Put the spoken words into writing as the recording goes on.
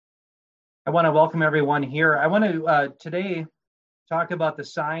I want to welcome everyone here. I want to today talk about the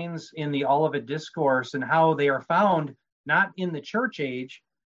signs in the Olivet Discourse and how they are found not in the church age,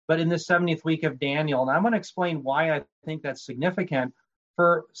 but in the 70th week of Daniel. And I'm going to explain why I think that's significant.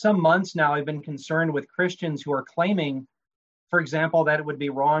 For some months now, I've been concerned with Christians who are claiming, for example, that it would be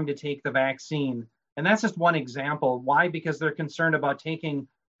wrong to take the vaccine. And that's just one example. Why? Because they're concerned about taking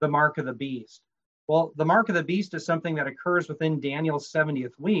the mark of the beast. Well, the mark of the beast is something that occurs within Daniel's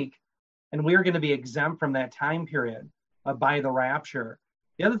 70th week, and we are going to be exempt from that time period by the rapture.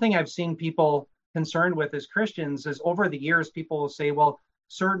 The other thing I've seen people concerned with as Christians is over the years, people will say, well,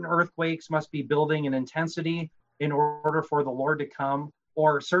 certain earthquakes must be building in intensity in order for the Lord to come,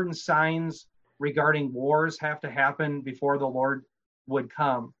 or certain signs regarding wars have to happen before the Lord would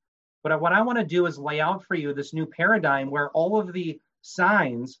come. But what I want to do is lay out for you this new paradigm where all of the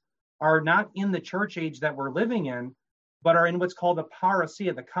signs are not in the church age that we're living in, but are in what's called the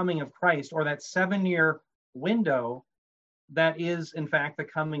parousia, the coming of Christ, or that 7-year window that is, in fact, the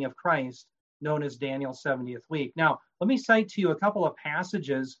coming of Christ, known as Daniel's 70th week. Now, let me cite to you a couple of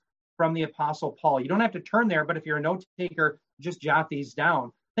passages from the Apostle Paul. You don't have to turn there, but if you're a note taker, just jot these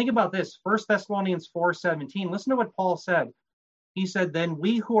down. Think about this, 1 Thessalonians 4:17. Listen to what Paul said. He said, then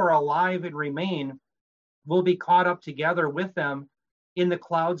we who are alive and remain will be caught up together with them in the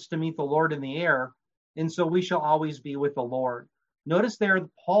clouds to meet the Lord in the air, and so we shall always be with the Lord. Notice there,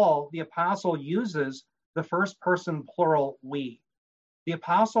 Paul, the apostle, uses the first person plural we. The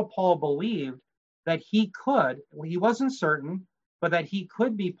apostle Paul believed that he wasn't certain, but that he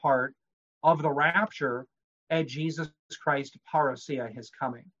could be part of the rapture at Jesus Christ parousia, his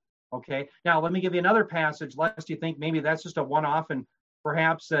coming. Okay, now let me give you another passage, lest you think maybe that's just a one-off, and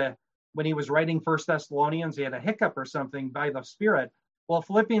perhaps when he was writing 1 Thessalonians, he had a hiccup or something by the Spirit. Well,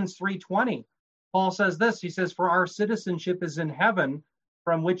 Philippians 3:20, Paul says this, he says, for our citizenship is in heaven,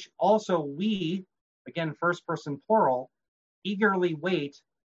 from which also we, again, first person plural, eagerly wait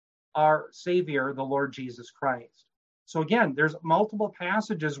our Savior, the Lord Jesus Christ. So again, there's multiple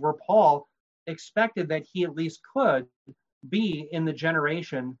passages where Paul expected that he at least could be in the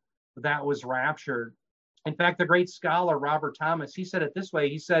generation that was raptured. In fact, the great scholar Robert Thomas, he said it this way.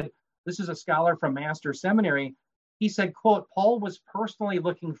 He said, this is a scholar from Master Seminary. He said, quote, Paul was personally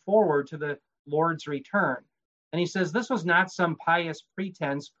looking forward to the Lord's return. And he says this was not some pious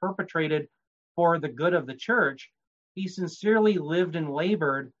pretense perpetrated for the good of the church. He sincerely lived and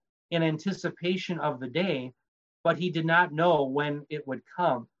labored in anticipation of the day, but he did not know when it would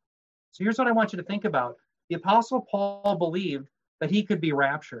come. So here's what I want you to think about. The Apostle Paul believed that he could be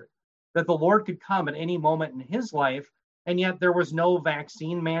raptured, that the Lord could come at any moment in his life, and yet there was no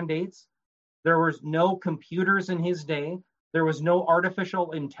vaccine mandates. There was no computers in his day. There was no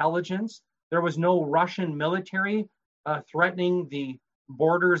artificial intelligence. There was no Russian military threatening the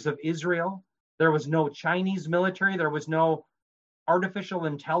borders of Israel. There was no Chinese military. There was no artificial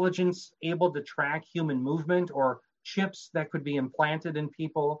intelligence able to track human movement or chips that could be implanted in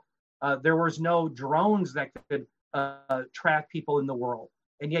people. There was no drones that could track people in the world.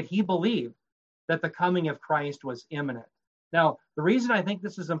 And yet he believed that the coming of Christ was imminent. Now, the reason I think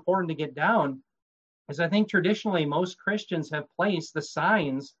this is important to get down is I think traditionally most Christians have placed the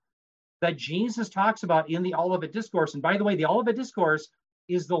signs that Jesus talks about in the Olivet Discourse. And by the way, the Olivet Discourse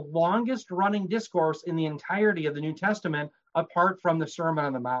is the longest running discourse in the entirety of the New Testament, apart from the Sermon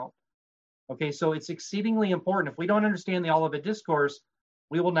on the Mount. Okay, so it's exceedingly important. If we don't understand the Olivet Discourse,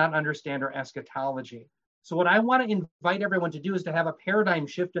 we will not understand our eschatology. So what I want to invite everyone to do is to have a paradigm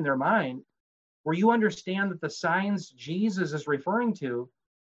shift in their mind where you understand that the signs Jesus is referring to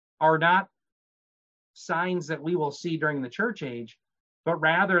are not signs that we will see during the church age, but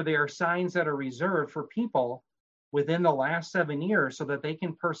rather they are signs that are reserved for people within the last 7 years so that they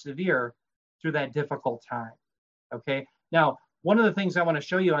can persevere through that difficult time. Okay, now, one of the things I want to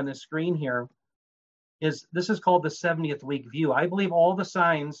show you on this screen here is this is called the 70th week view. I believe all the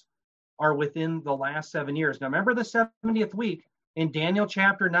signs are within the last 7 years. Now, remember the 70th week in Daniel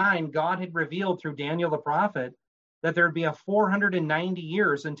chapter 9, God had revealed through Daniel the prophet that there'd be a 490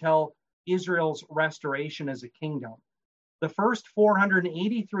 years until Israel's restoration as a kingdom. The first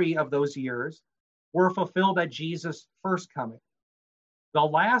 483 of those years were fulfilled at Jesus' first coming. The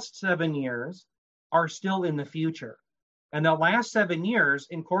last 7 years are still in the future. And the last 7 years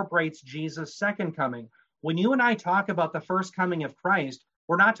incorporates Jesus' second coming. When you and I talk about the first coming of Christ,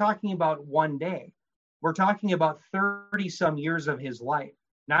 we're not talking about one day. We're talking about 30 some years of his life,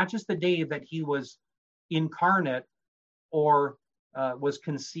 not just the day that he was incarnate or was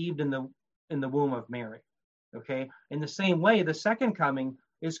conceived in the womb of Mary. Okay. In the same way, the second coming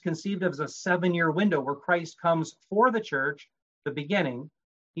is conceived as a 7-year window where Christ comes for the church, the beginning,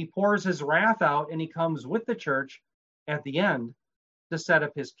 He pours his wrath out and he comes with the church at the end to set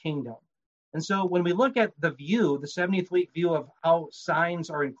up his kingdom. And so when we look at the view, the 70th week view of how signs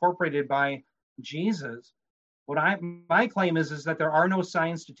are incorporated by Jesus, my claim is that there are no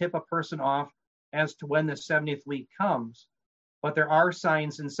signs to tip a person off as to when the 70th week comes, but there are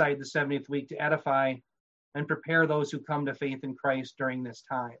signs inside the 70th week to edify and prepare those who come to faith in Christ during this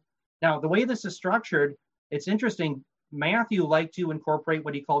time. Now, the way this is structured, it's interesting. Matthew liked to incorporate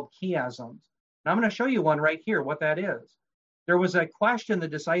what he called chiasms. And I'm going to show you one right here, what that is. There was a question the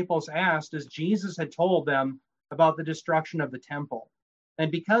disciples asked as Jesus had told them about the destruction of the temple.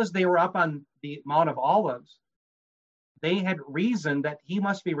 And because they were up on the Mount of Olives, they had reasoned that he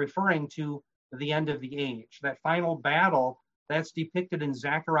must be referring to the end of the age, that final battle that's depicted in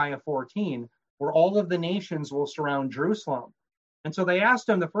Zechariah 14, where all of the nations will surround Jerusalem. And so they asked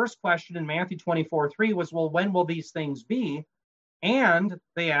him, the first question in Matthew 24:3 was, well, when will these things be? And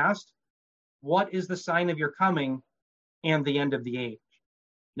they asked, what is the sign of your coming and the end of the age?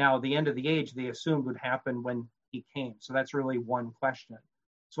 Now, the end of the age, they assumed would happen when he came. So that's really one question.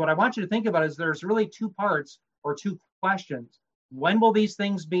 So what I want you to think about is there's really two parts or two questions. When will these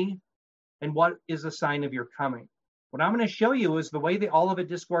things be? And what is the sign of your coming? What I'm going to show you is the way the Olivet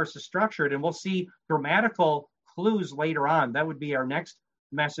Discourse is structured, and we'll see grammatical clues later on. That would be our next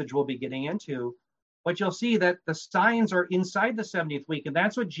message we'll be getting into. But you'll see that the signs are inside the 70th week, and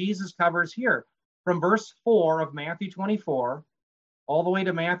that's what Jesus covers here. From verse 4 of Matthew 24 all the way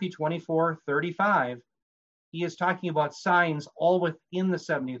to Matthew 24:35, he is talking about signs all within the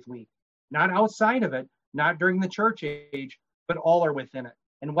 70th week, not outside of it, not during the church age, but all are within it.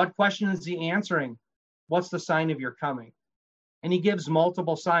 And what question is he answering? What's the sign of your coming? And he gives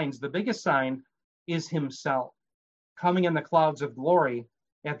multiple signs. The biggest sign is himself coming in the clouds of glory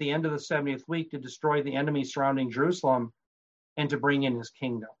at the end of the 70th week to destroy the enemy surrounding Jerusalem and to bring in his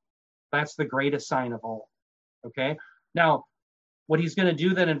kingdom. That's the greatest sign of all. Okay? Now, what he's going to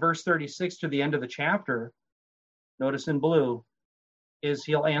do then in verse 36 to the end of the chapter, notice in blue, is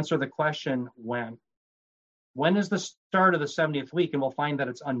he'll answer the question, when? When is the start of the 70th week? And we'll find that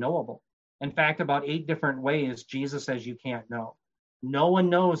it's unknowable. In fact, about 8 different ways, Jesus says you can't know. No one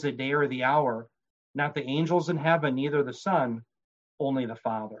knows the day or the hour, not the angels in heaven, neither the Son, only the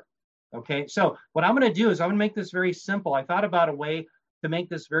Father. Okay, so what I'm going to do is I'm going to make this very simple. I thought about a way to make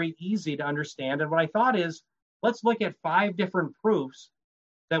this very easy to understand. And what I thought is, let's look at 5 different proofs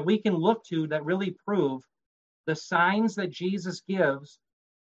that we can look to that really prove the signs that Jesus gives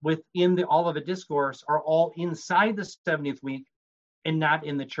within the Olivet Discourse are all inside the 70th week and not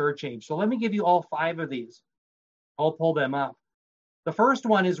in the church age. So let me give you all 5 of these. I'll pull them up. The first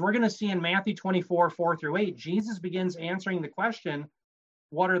one is we're going to see in Matthew 24:4-8, Jesus begins answering the question,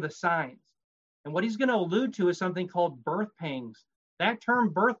 what are the signs? And what he's going to allude to is something called birth pangs. That term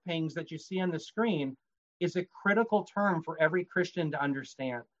birth pangs that you see on the screen is a critical term for every Christian to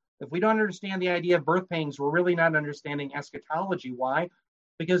understand. If we don't understand the idea of birth pangs, we're really not understanding eschatology. Why?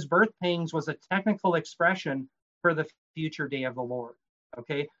 Because birth pangs was a technical expression for the future day of the Lord.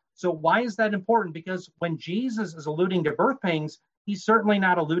 Okay, so why is that important? Because when Jesus is alluding to birth pangs, he's certainly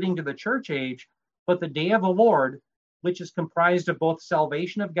not alluding to the church age, but the day of the Lord, which is comprised of both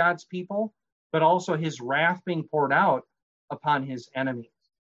salvation of God's people, but also his wrath being poured out upon his enemies.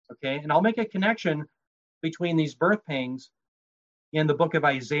 Okay, and I'll make a connection between these birth pangs in the book of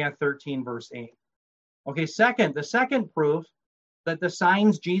Isaiah 13, verse 8. Okay, the second proof that the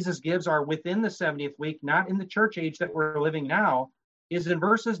signs Jesus gives are within the 70th week, not in the church age that we're living now, is in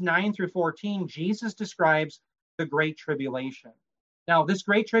verses 9-14, Jesus describes the Great Tribulation. Now, this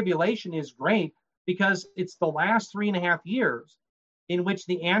Great Tribulation is great because it's the last 3.5 years in which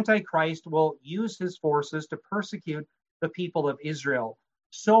the Antichrist will use his forces to persecute the people of Israel.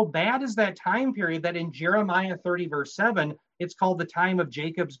 So bad is that time period that in Jeremiah 30, verse 7, it's called the time of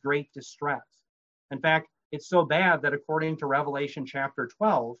Jacob's great distress. In fact, it's so bad that according to Revelation chapter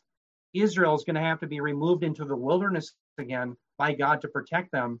 12, Israel is going to have to be removed into the wilderness again by God to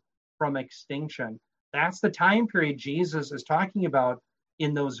protect them from extinction. That's the time period Jesus is talking about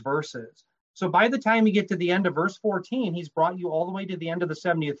in those verses. So by the time you get to the end of verse 14, he's brought you all the way to the end of the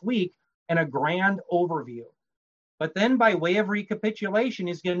 70th week and a grand overview. But then by way of recapitulation,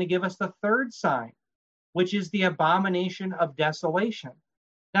 he's going to give us the third sign, which is the abomination of desolation.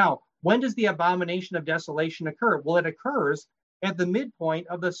 Now, when does the abomination of desolation occur? Well, it occurs at the midpoint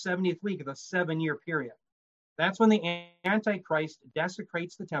of the 70th week of the 7-year period. That's when the Antichrist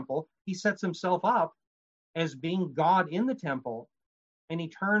desecrates the temple. He sets himself up as being God in the temple, and he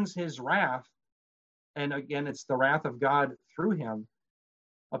turns his wrath, and again, it's the wrath of God through him,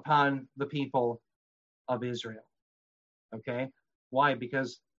 upon the people of Israel. Okay? Why?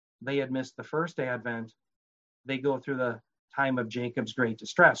 Because they had missed the first advent. They go through the time of Jacob's great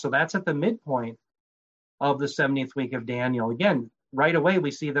distress. So that's at the midpoint of the 70th week of Daniel. Again, right away,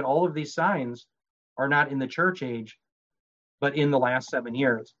 we see that all of these signs are not in the church age, but in the last 7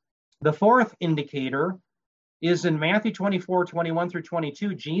 years. The fourth indicator is in Matthew 24, 21 through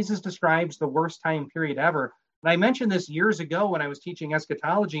 22. Jesus describes the worst time period ever. And I mentioned this years ago when I was teaching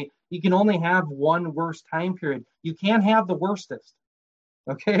eschatology. You can only have one worst time period. You can't have the worstest.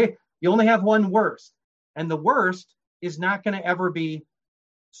 Okay? You only have one worst. And the worst is not going to ever be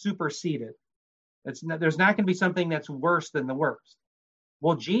superseded. There's not going to be something that's worse than the worst.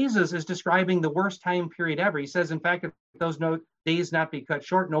 Well, Jesus is describing the worst time period ever. He says, in fact, if those days not be cut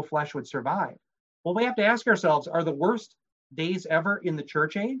short, no flesh would survive. Well, we have to ask ourselves, are the worst days ever in the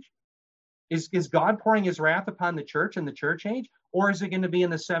church age? Is God pouring his wrath upon the church in the church age? Or is it going to be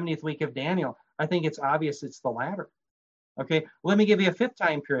in the 70th week of Daniel? I think it's obvious it's the latter. Okay, let me give you a fifth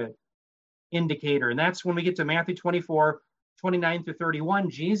time period indicator, and that's when we get to Matthew 24, 29 through 31.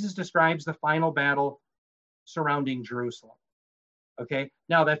 Jesus describes the final battle surrounding Jerusalem. Okay,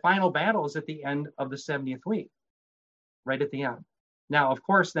 now that final battle is at the end of the 70th week, right at the end. Now, of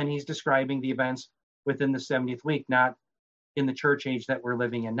course, then he's describing the events within the 70th week, not in the church age that we're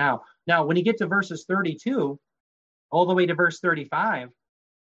living in now. Now, when you get to verses 32 all the way to verse 35,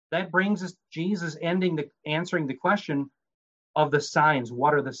 that brings us Jesus answering the question of the signs.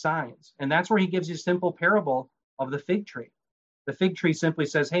 What are the signs? And that's where he gives you a simple parable of the fig tree. The fig tree simply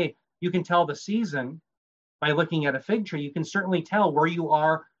says, hey, you can tell the season by looking at a fig tree. You can certainly tell where you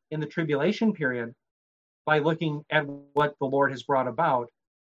are in the tribulation period by looking at what the Lord has brought about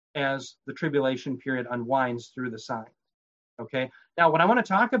as the tribulation period unwinds through the signs. Okay, now what I want to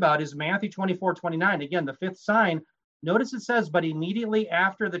talk about is Matthew 24, 29. Again, the fifth sign. Notice it says, but immediately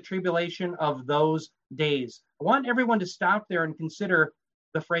after the tribulation of those days. I want everyone to stop there and consider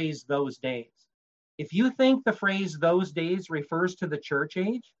the phrase those days. If you think the phrase those days refers to the church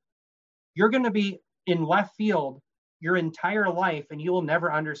age, you're going to be in left field your entire life, and you will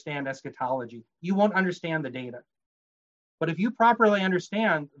never understand eschatology. You won't understand the data. But if you properly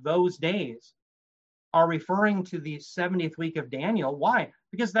understand those days are referring to the 70th week of Daniel, why?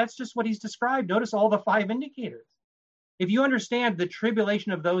 Because that's just what he's described. Notice all the 5 indicators. If you understand the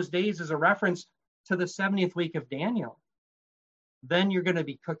tribulation of those days as a reference to the 70th week of Daniel, then you're going to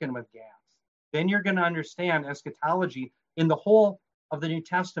be cooking with gas. Then you're going to understand eschatology in the whole of the New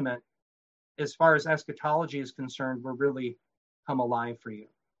Testament. As far as eschatology is concerned, will really come alive for you.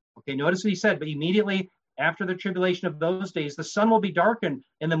 Okay, notice what he said, but immediately after the tribulation of those days, the sun will be darkened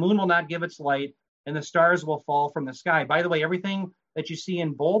and the moon will not give its light and the stars will fall from the sky. By the way, everything that you see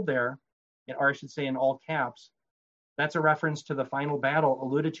in bold there, or I should say in all caps, that's a reference to the final battle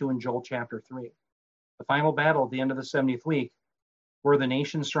alluded to in Joel chapter 3. The final battle at the end of the 70th week, where the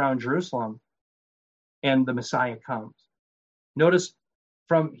nations surround Jerusalem and the Messiah comes. Notice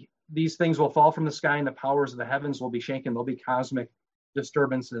from these things will fall from the sky and the powers of the heavens will be shaken. There'll be cosmic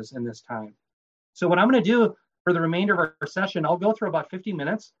disturbances in this time. So what I'm going to do for the remainder of our session, I'll go through about 50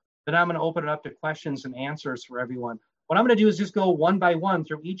 minutes. Then I'm going to open it up to questions and answers for everyone. What I'm going to do is just go one by one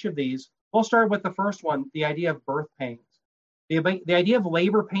through each of these. We'll start with the first one, the idea of birth pains. The idea of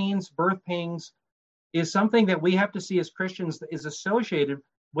labor pains, birth pains, is something that we have to see as Christians that is associated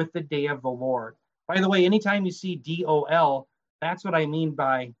with the day of the Lord. By the way, anytime you see DOL, that's what I mean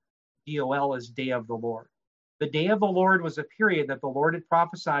by DOL is day of the Lord. The day of the Lord was a period that the Lord had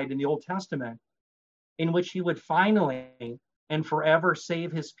prophesied in the Old Testament in which he would finally and forever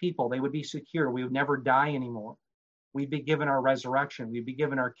save his people. They would be secure. We would never die anymore. We'd be given our resurrection. We'd be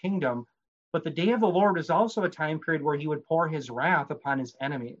given our kingdom. But the day of the Lord is also a time period where he would pour his wrath upon his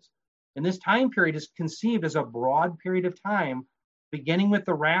enemies. And this time period is conceived as a broad period of time, beginning with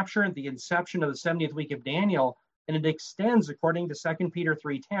the rapture and the inception of the 70th week of Daniel, and it extends, according to 2 Peter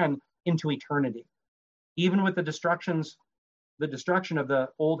 3:10, into eternity. Even with the destruction of the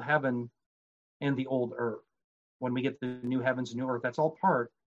old heaven and the old earth. When we get the new heavens and new earth, that's all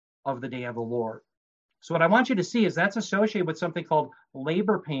part of the day of the Lord. So what I want you to see is that's associated with something called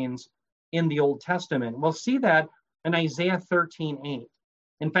labor pains in the Old Testament. We'll see that in Isaiah 13:8.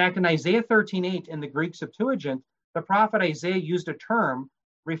 In fact, in Isaiah 13:8 in the Greek Septuagint, the prophet Isaiah used a term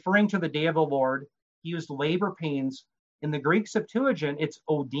referring to the day of the Lord. He used labor pains. In the Greek Septuagint, it's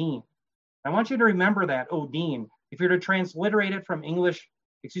odin. I want you to remember that, odin. If you're to transliterate it from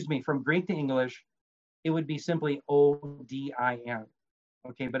Greek to English, it would be simply O-D-I-N.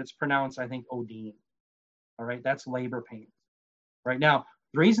 Okay, but it's pronounced, I think, odin. All right, that's labor pains. Right now,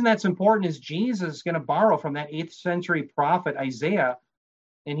 the reason that's important is Jesus is going to borrow from that 8th century prophet Isaiah,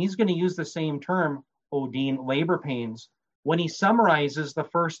 and he's going to use the same term, odin, labor pains, when he summarizes the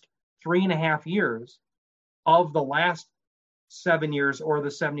first 3.5 years of the last 7 years, or the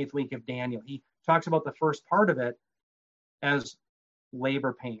 70th week of Daniel. He talks about the first part of it as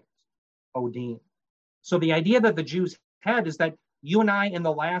labor pains, Odin. So the idea that the Jews had is that you and I in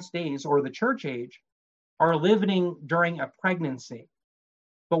the last days, or the church age, are living during a pregnancy.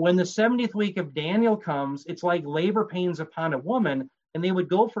 But when the 70th week of Daniel comes, it's like labor pains upon a woman, and they would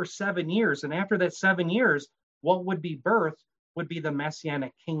go for 7 years. And after that 7 years, what would be birthed would be the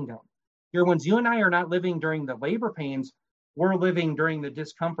Messianic kingdom. Dear ones, you and I are not living during the labor pains. We're living during the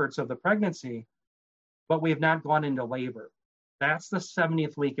discomforts of the pregnancy, but we have not gone into labor. That's the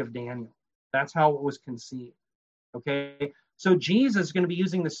 70th week of Daniel. That's how it was conceived. Okay, so Jesus is going to be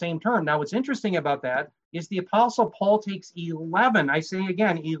using the same term. Now, what's interesting about that is the Apostle Paul takes 11, I say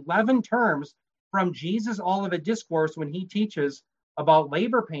again, 11 terms from Jesus' Olivet Discourse when he teaches about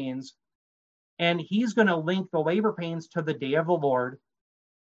labor pains, and he's going to link the labor pains to the day of the Lord,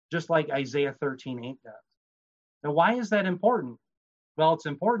 just like Isaiah 13:8 does. Now, why is that important? Well, it's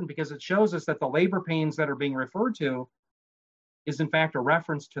important because it shows us that the labor pains that are being referred to is in fact a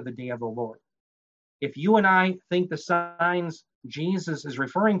reference to the day of the Lord. If you and I think the signs Jesus is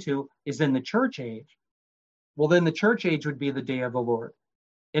referring to is in the church age, well, then the church age would be the day of the Lord.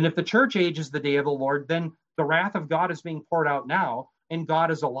 And if the church age is the day of the Lord, then the wrath of God is being poured out now, and God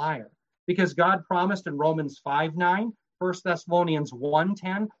is a liar. Because God promised in Romans 5:9, 1 Thessalonians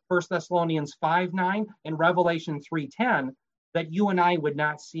 1:10, 1 Thessalonians 5:9, and Revelation 3:10, that you and I would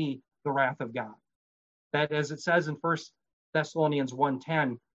not see the wrath of God. That, as it says in 1 Thessalonians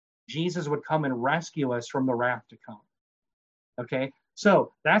 1:10, Jesus would come and rescue us from the wrath to come. Okay,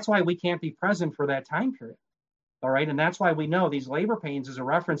 so that's why we can't be present for that time period. All right, and that's why we know these labor pains is a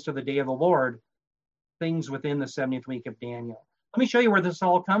reference to the day of the Lord, things within the 70th week of Daniel. Let me show you where this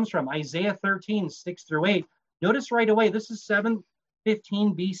all comes from. Isaiah 13:6-8. Notice right away, this is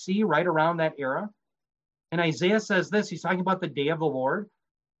 715 BC, right around that era. And Isaiah says this, he's talking about the day of the Lord.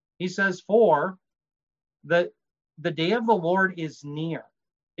 He says, for the day of the Lord is near.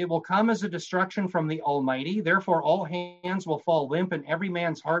 It will come as a destruction from the Almighty. Therefore, all hands will fall limp and every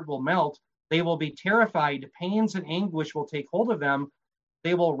man's heart will melt. They will be terrified. Pains and anguish will take hold of them.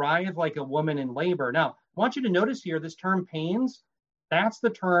 They will writhe like a woman in labor. Now, I want you to notice here this term pains, that's the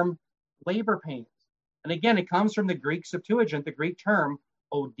term labor pains. And again, it comes from the Greek Septuagint, the Greek term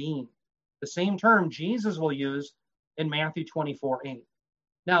Odin, the same term Jesus will use in Matthew 24:8.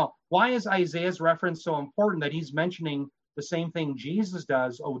 Now, why is Isaiah's reference so important that he's mentioning the same thing Jesus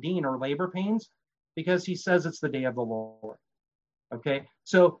does, Odin, or labor pains? Because he says it's the day of the Lord. Okay,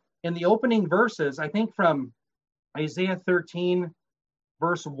 so in the opening verses, I think from Isaiah 13,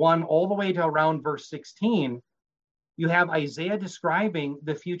 verse 1, all the way to around verse 16, you have Isaiah describing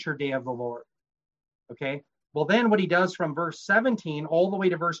the future day of the Lord. Okay, well, then what he does from verse 17 all the way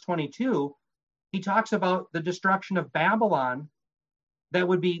to verse 22, he talks about the destruction of Babylon that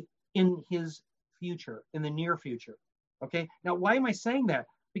would be in his future, in the near future. Okay, now why am I saying that?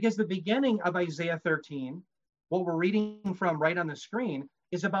 Because the beginning of Isaiah 13, what we're reading from right on the screen,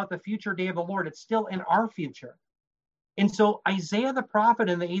 is about the future day of the Lord. It's still in our future. And so Isaiah the prophet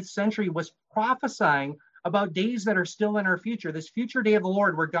in the 8th century was prophesying about days that are still in our future, this future day of the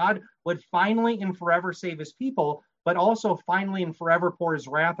Lord where God would finally and forever save his people, but also finally and forever pour his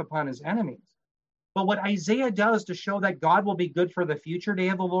wrath upon his enemies. But what Isaiah does to show that God will be good for the future day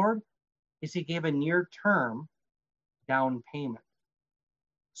of the Lord is he gave a near-term down payment.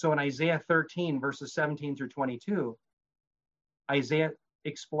 So in Isaiah 13, verses 17-22, Isaiah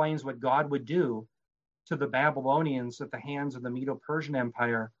explains what God would do to the Babylonians at the hands of the Medo-Persian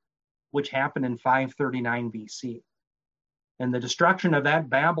Empire, which happened in 539 BC. And the destruction of that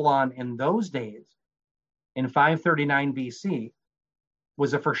Babylon in those days, in 539 BC,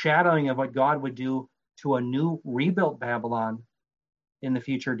 was a foreshadowing of what God would do to a new rebuilt Babylon in the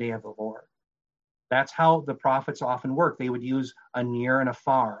future day of the Lord. That's how the prophets often work. They would use a near and a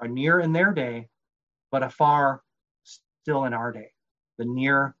far. A near in their day, but a far still in our day. The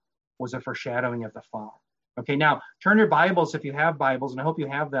near was a foreshadowing of the far. Okay, now turn your Bibles, if you have Bibles, and I hope you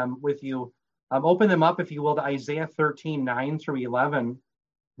have them with you. Open them up, if you will, to Isaiah 13, 9-11.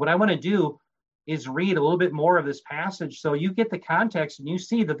 What I want to do is read a little bit more of this passage so you get the context and you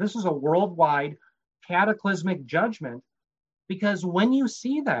see that this is a worldwide cataclysmic judgment. Because when you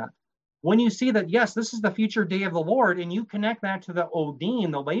see that, yes, this is the future day of the Lord, and you connect that to the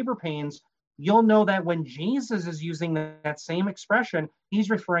Odin, the labor pains, you'll know that when Jesus is using that same expression, he's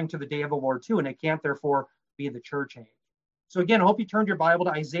referring to the day of the Lord too, and it can't therefore be the church age. So again, I hope you turned your Bible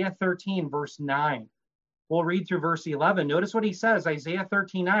to Isaiah 13, verse 9. We'll read through verse 11. Notice what he says, Isaiah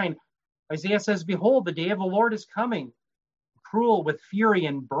 13:9. Isaiah says, behold, the day of the Lord is coming, cruel with fury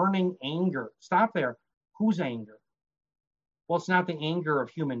and burning anger. Stop there. Whose anger? Well, it's not the anger of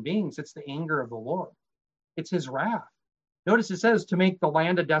human beings. It's the anger of the Lord. It's his wrath. Notice it says to make the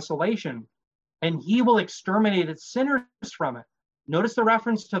land a desolation, and he will exterminate its sinners from it. Notice the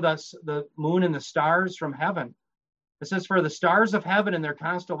reference to the moon and the stars from heaven. It says, for the stars of heaven and their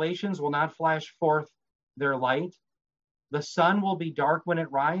constellations will not flash forth their light. The sun will be dark when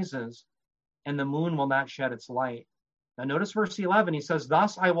it rises, and the moon will not shed its light. Now notice verse 11. He says,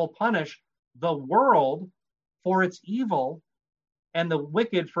 thus I will punish the world for its evil and the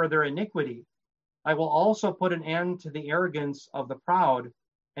wicked for their iniquity. I will also put an end to the arrogance of the proud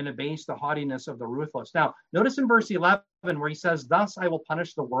and abase the haughtiness of the ruthless. Now, notice in verse 11 where he says, thus I will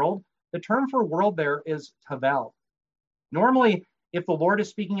punish the world. The term for world there is Tavel. Normally, if the Lord is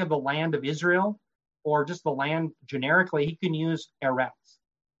speaking of the land of Israel or just the land generically, he can use Eretz.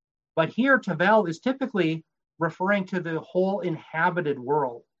 But here, Tavel is typically referring to the whole inhabited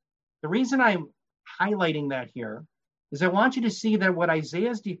world. The reason I'm highlighting that here is I want you to see that what Isaiah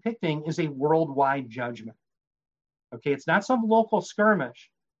is depicting is a worldwide judgment. Okay, it's not some local skirmish.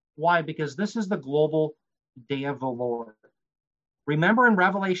 Why? Because this is the global day of the Lord. Remember in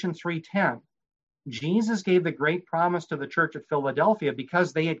Revelation 3:10, Jesus gave the great promise to the church at Philadelphia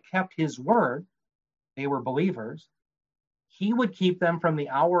because they had kept his word, they were believers, he would keep them from the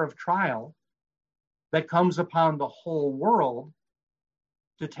hour of trial that comes upon the whole world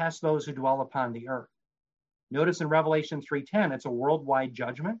to test those who dwell upon the earth. Notice in Revelation 3:10, it's a worldwide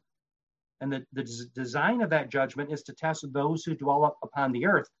judgment. And the design of that judgment is to test those who dwell upon the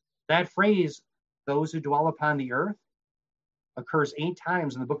earth. That phrase, those who dwell upon the earth, occurs 8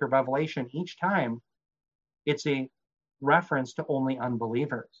 times in the book of Revelation. Each time, it's a reference to only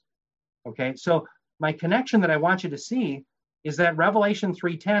unbelievers. Okay, so my connection that I want you to see is that Revelation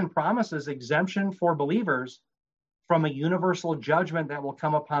 3:10 promises exemption for believers from a universal judgment that will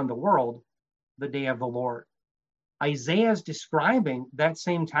come upon the world, the day of the Lord. Isaiah is describing that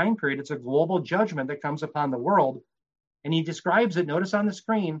same time period. It's a global judgment that comes upon the world. And he describes it, notice on the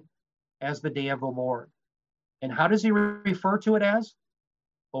screen, as the day of the Lord. And how does he refer to it as?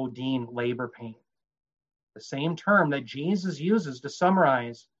 Odin, labor pain. The same term that Jesus uses to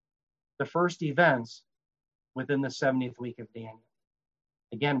summarize the first events within the 70th week of Daniel.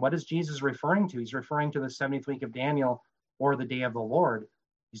 Again, what is Jesus referring to? He's referring to the 70th week of Daniel or the day of the Lord.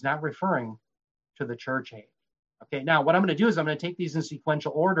 He's not referring to the church age. Okay, now what I'm going to do is I'm going to take these in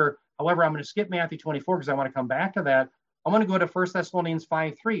sequential order. However, I'm going to skip Matthew 24 because I want to come back to that. I want to go to 1 Thessalonians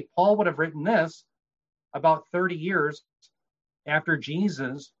 5:3. Paul would have written this about 30 years after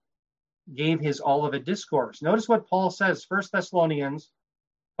Jesus gave his Olivet Discourse. Notice what Paul says, 1 Thessalonians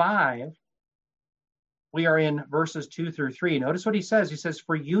 5. We are in verses 2 through 3. Notice what he says. He says,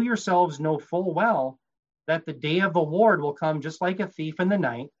 for you yourselves know full well that the day of the Lord will come just like a thief in the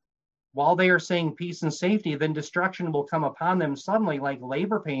night. While they are saying peace and safety, then destruction will come upon them suddenly like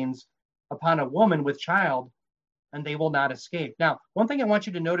labor pains upon a woman with child, and they will not escape. Now, one thing I want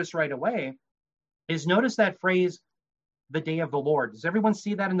you to notice right away is notice that phrase, the day of the Lord. Does everyone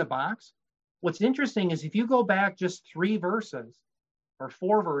see that in the box? What's interesting is if you go back just 3 verses or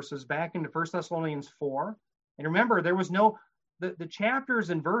 4 verses back into 1 Thessalonians 4, and remember, there was the chapters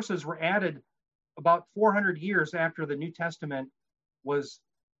and verses were added about 400 years after the New Testament was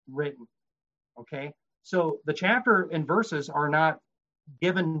written. Okay, so the chapter and verses are not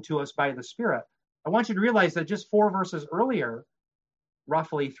given to us by the Spirit. I want you to realize that just 4 verses earlier,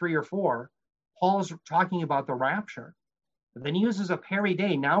 roughly 3 or 4, Paul is talking about the rapture. But then he uses a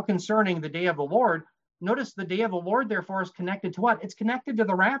periday now concerning the day of the Lord. Notice the day of the Lord, therefore, is connected to what? It's connected to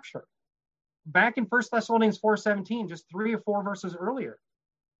the rapture. Back in 1 Thessalonians 4:17, just 3 or 4 verses earlier,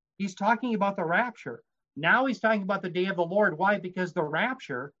 he's talking about the rapture. Now he's talking about the day of the Lord. Why? Because the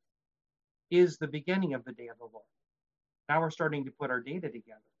rapture is the beginning of the day of the Lord. Now we're starting to put our data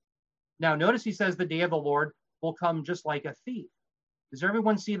together. Now notice he says the day of the Lord will come just like a thief. Does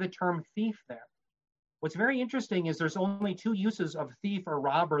everyone see the term thief there? What's very interesting is there's only 2 uses of thief or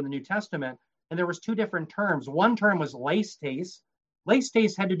robber in the New Testament, and there was 2 different terms. One term was leistes.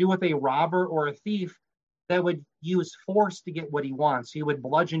 Leistes had to do with a robber or a thief that would use force to get what he wants. He would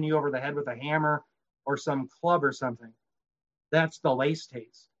bludgeon you over the head with a hammer or some club or something. That's the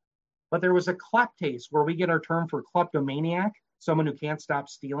leistes. But there was a kleptes, where we get our term for kleptomaniac, someone who can't stop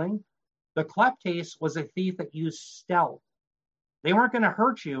stealing. The kleptes was a thief that used stealth. They weren't going to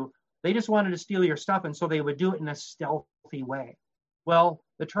hurt you. They just wanted to steal your stuff, and so they would do it in a stealthy way. Well,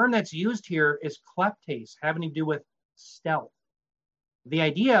 the term that's used here is kleptes, having to do with stealth. The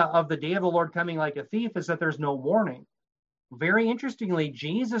idea of the day of the Lord coming like a thief is that there's no warning. Very interestingly,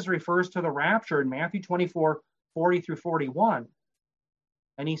 Jesus refers to the rapture in Matthew 24, 40 through 41.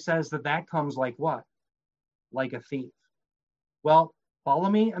 And he says that comes like what? Like a thief. Well, follow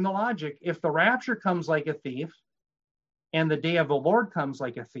me in the logic. If the rapture comes like a thief and the day of the Lord comes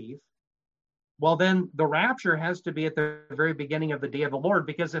like a thief, well, then the rapture has to be at the very beginning of the day of the Lord,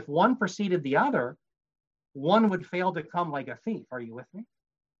 because if one preceded the other, one would fail to come like a thief. Are you with me?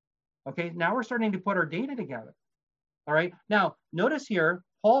 Okay, now we're starting to put our data together. All right, now notice here,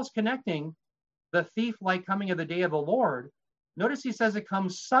 Paul's connecting the thief-like coming of the day of the Lord. Notice he says it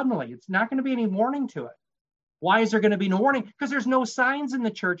comes suddenly. It's not going to be any warning to it. Why is there going to be no warning? Because there's no signs in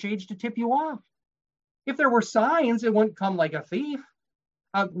the church age to tip you off. If there were signs, it wouldn't come like a thief.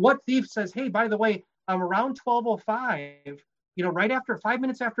 What thief says, hey, by the way, I'm around 12:05, right after 5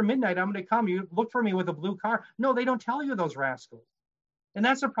 minutes after midnight, I'm going to come. You look for me with a blue car. No, they don't tell you, those rascals. And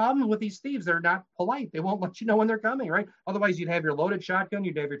that's the problem with these thieves. They're not polite. They won't let you know when they're coming, right? Otherwise, you'd have your loaded shotgun,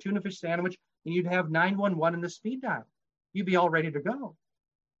 you'd have your tuna fish sandwich, and you'd have 911 in the speed dial. You'd be all ready to go.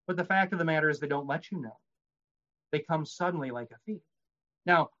 But the fact of the matter is they don't let you know. They come suddenly like a thief.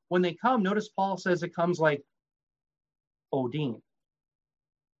 Now, when they come, notice Paul says it comes like Odin,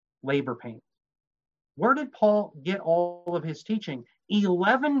 labor pain. Where did Paul get all of his teaching?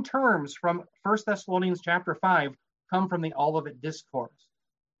 11 terms from 1 Thessalonians chapter 5 come from the Olivet Discourse.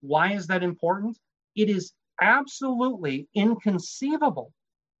 Why is that important? It is absolutely inconceivable.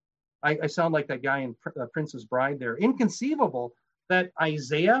 I sound like that guy in Princess Bride there. Inconceivable that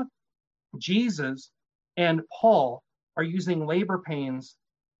Isaiah, Jesus, and Paul are using labor pains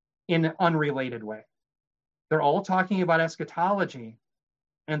in an unrelated way. They're all talking about eschatology,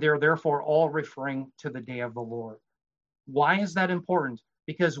 and they're therefore all referring to the day of the Lord. Why is that important?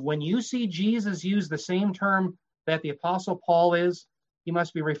 Because when you see Jesus use the same term that the Apostle Paul is, he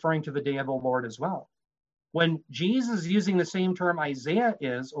must be referring to the day of the Lord as well. When Jesus is using the same term Isaiah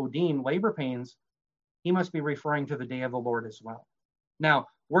is, Odin, labor pains, he must be referring to the day of the Lord as well. Now,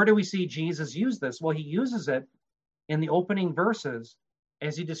 where do we see Jesus use this? Well, he uses it in the opening verses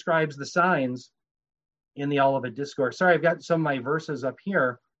as he describes the signs in the Olivet Discourse. Sorry, I've got some of my verses up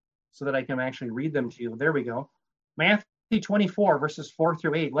here so that I can actually read them to you. There we go. Matthew 24, verses 4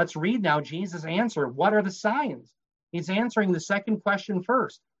 through 8. Let's read now Jesus' answer. What are the signs? He's answering the second question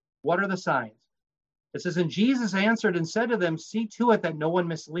first. What are the signs? It says, and Jesus answered and said to them, see to it that no one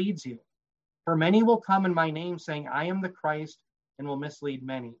misleads you. For many will come in my name, saying, I am the Christ, and will mislead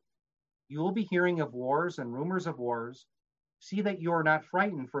many. You will be hearing of wars and rumors of wars. See that you are not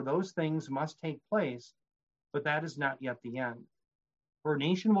frightened, for those things must take place, but that is not yet the end. For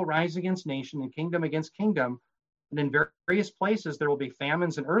nation will rise against nation, and kingdom against kingdom, and in various places there will be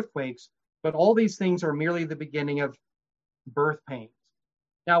famines and earthquakes, but all these things are merely the beginning of birth pains.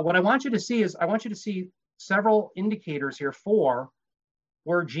 Now, what I want you to see is, I want you to see several indicators here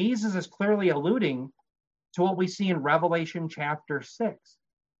where Jesus is clearly alluding to what we see in Revelation chapter 6.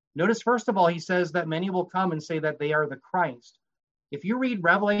 Notice, first of all, he says that many will come and say that they are the Christ. If you read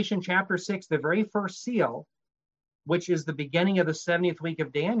Revelation chapter 6, the very first seal, which is the beginning of the 70th week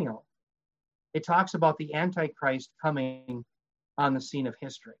of Daniel, it talks about the Antichrist coming on the scene of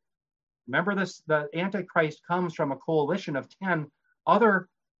history. Remember this, the Antichrist comes from a coalition of 10 other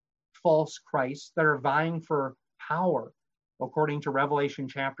false Christs that are vying for power, according to Revelation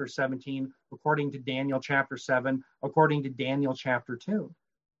chapter 17, according to Daniel chapter 7, according to Daniel chapter 2.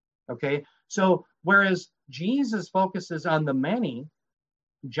 Okay, so whereas Jesus focuses on the many,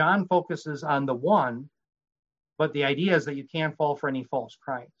 John focuses on the one, but the idea is that you can't fall for any false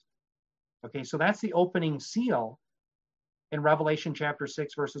Christ. Okay, so that's the opening seal in Revelation chapter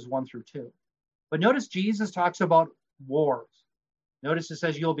 6, verses 1 through 2. But notice Jesus talks about wars. Notice it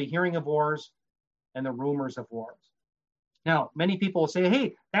says you'll be hearing of wars and the rumors of wars. Now, many people will say,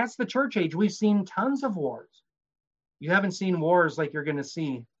 hey, that's the church age. We've seen tons of wars. You haven't seen wars like you're going to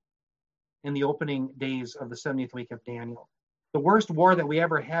see in the opening days of the 70th week of Daniel. The worst war that we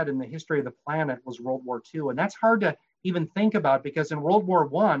ever had in the history of the planet was World War II. And that's hard to even think about, because in World War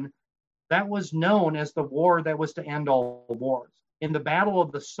I, that was known as the war that was to end all wars. In the Battle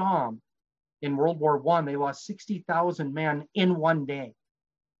of the Somme in World War I, they lost 60,000 men in one day.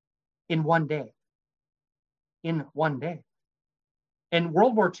 In one day. In one day. And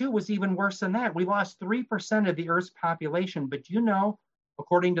World War II was even worse than that. We lost 3% of the Earth's population. But you know,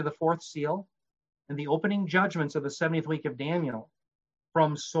 according to the fourth seal and the opening judgments of the 70th week of Daniel,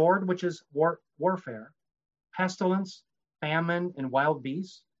 from sword, which is warfare, pestilence, famine, and wild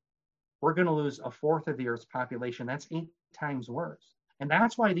beasts, we're going to lose a fourth of the Earth's population. That's 8 times worse. And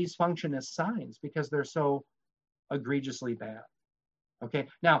that's why these function as signs, because they're so egregiously bad. Okay,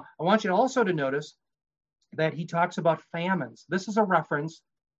 now I want you also to notice that he talks about famines. This is a reference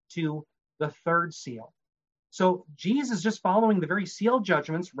to the third seal. So Jesus just following the very seal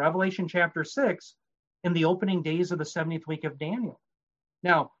judgments, Revelation chapter 6, in the opening days of the 70th week of Daniel.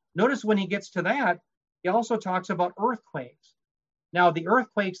 Now, notice when he gets to that, he also talks about earthquakes. Now, the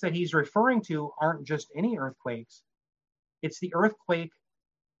earthquakes that he's referring to aren't just any earthquakes. It's the earthquake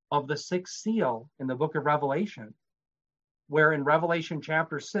of the sixth seal in the book of Revelation, where in Revelation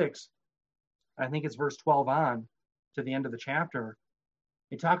chapter 6, I think it's verse 12 on to the end of the chapter,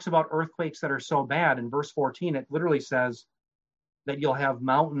 it talks about earthquakes that are so bad. In verse 14, it literally says that you'll have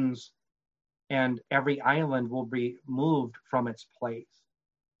mountains and every island will be moved from its place.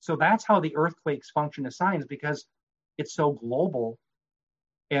 So that's how the earthquakes function as signs, because it's so global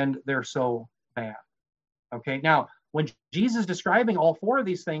and they're so bad. Okay, now when Jesus is describing all four of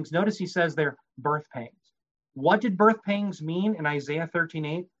these things, notice he says they're birth pangs. What did birth pangs mean in Isaiah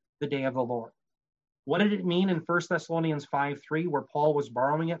 13:8? The day of the Lord. What did it mean in 1 Thessalonians 5:3, where Paul was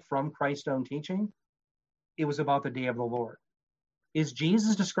borrowing it from Christ's own teaching? It was about the day of the Lord. Is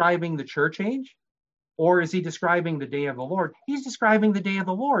Jesus describing the church age, or is he describing the day of the Lord? He's describing the day of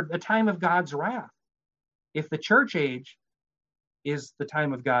the Lord, the time of God's wrath. If the church age is the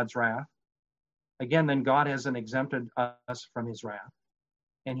time of God's wrath, again, then God hasn't exempted us from his wrath,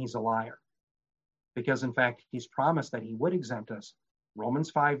 and he's a liar. Because, in fact, he's promised that he would exempt us.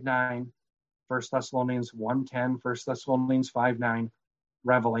 Romans 5:9, 1 Thessalonians 1:10, 1 Thessalonians 5:9,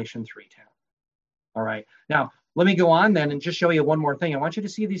 Revelation 3:10. All right. Now, let me go on then and just show you one more thing. I want you to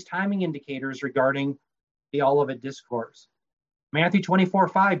see these timing indicators regarding the Olivet Discourse. Matthew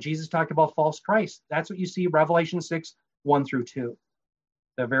 24:5, Jesus talked about false Christ. That's what you see Revelation 6:1-2,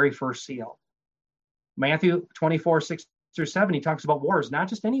 the very first seal. Matthew 24:6-7, he talks about wars, not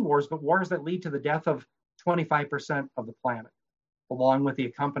just any wars, but wars that lead to the death of 25% of the planet, along with the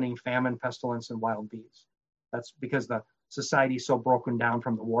accompanying famine, pestilence, and wild beasts. That's because the society is so broken down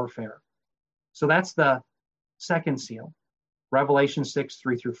from the warfare. So that's the second seal, Revelation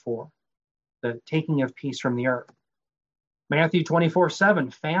 6:3-4, the taking of peace from the earth. Matthew 24:7,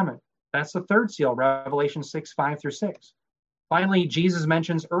 famine. That's the third seal, Revelation 6:5-6. Finally, Jesus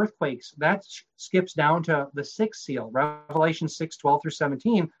mentions earthquakes. That skips down to the sixth seal, Revelation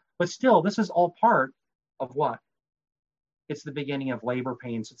 6:12-17. But still, this is all part of what? It's the beginning of labor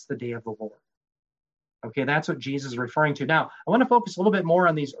pains. It's the day of the Lord. Okay, that's what Jesus is referring to. Now, I want to focus a little bit more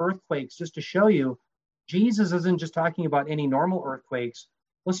on these earthquakes just to show you Jesus isn't just talking about any normal earthquakes.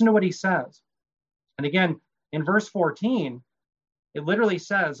 Listen to what he says. And again, in verse 14, it literally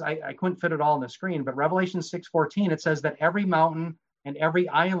says, I couldn't fit it all on the screen, but Revelation 6:14, it says that every mountain and every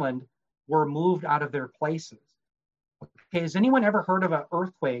island were moved out of their places. Okay, has anyone ever heard of an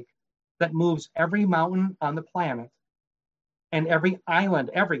earthquake that moves every mountain on the planet and every island,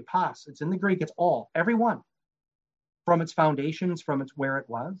 every pas, it's in the Greek, it's all, every one, from its foundations, from its where it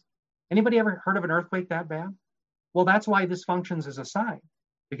was? Anybody ever heard of an earthquake that bad? Well, that's why this functions as a sign,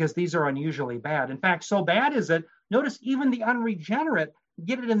 because these are unusually bad. In fact, so bad is it, notice even the unregenerate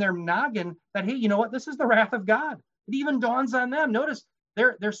get it in their noggin that, hey, you know what? This is the wrath of God. It even dawns on them. Notice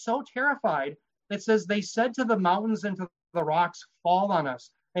they're so terrified that says they said to the mountains and to the rocks, fall on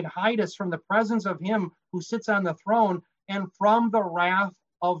us and hide us from the presence of him who sits on the throne and from the wrath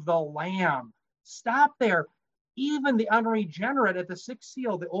of the Lamb. Stop there. Even the unregenerate at the sixth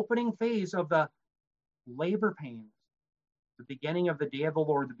seal, the opening phase of the labor pains, the beginning of the day of the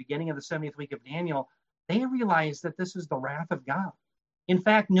Lord, the beginning of the 70th week of Daniel, they realize that this is the wrath of God. In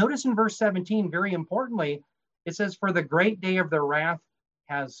fact, notice in verse 17, very importantly, it says, for the great day of their wrath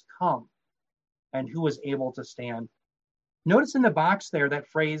has come, and who is able to stand? Notice in the box there, that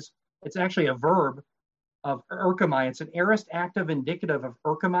phrase, it's actually a verb of erchomai. It's an aorist active indicative of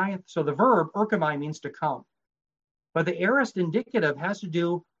erchomai. So the verb erchomai means to come. But the aorist indicative has to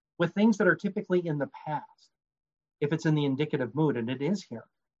do with things that are typically in the past, if it's in the indicative mood, and it is here.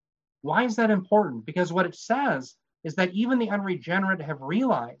 Why is that important? Because what it says is that even the unregenerate have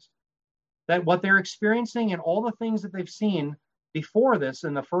realized that what they're experiencing and all the things that they've seen before this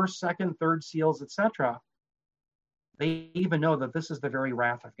in the first, second, third seals, etc., they even know that this is the very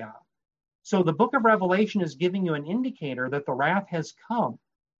wrath of God. So the book of Revelation is giving you an indicator that the wrath has come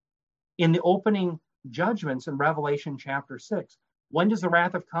in the opening judgments in Revelation chapter 6. When does the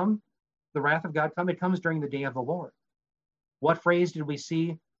wrath of God come? It comes during the day of the Lord. What phrase did we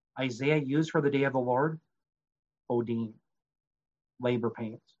see Isaiah use for the day of the Lord? Odin, labor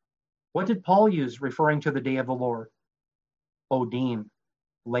pains. What did Paul use referring to the day of the Lord? Odin,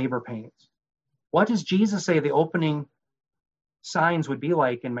 labor pains. What does Jesus say the opening signs would be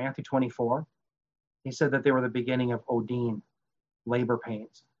like in Matthew 24? He said that they were the beginning of Odin, labor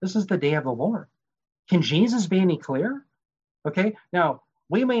pains. This is the day of the Lord. Can Jesus be any clearer? Okay, now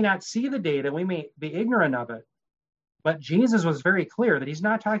We may not see the data, we may be ignorant of it, but Jesus was very clear that he's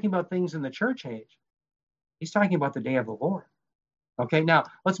not talking about things in the church age. He's talking about the day of the Lord. Okay, now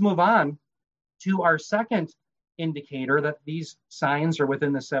let's move on to our second indicator that these signs are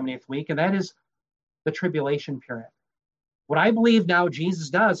within the 70th week, and that is the tribulation period. What I believe now Jesus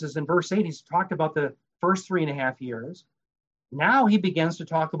does is in verse 8, he's talked about the first 3.5 years. Now he begins to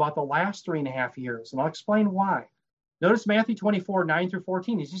talk about the last 3.5 years, and I'll explain why. Notice Matthew 24, 9 through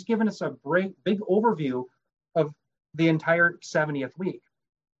 14. He's just given us a big overview of the entire 70th week.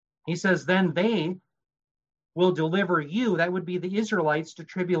 He says, then they will deliver you, that would be the Israelites, to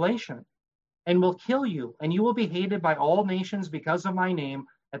tribulation, and will kill you, and you will be hated by all nations because of my name.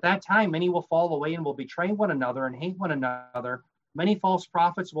 At that time, many will fall away and will betray one another and hate one another. Many false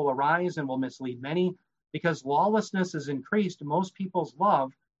prophets will arise and will mislead many. Because lawlessness is increased, most people's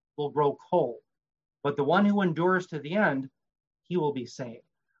love will grow cold. But the one who endures to the end, he will be saved.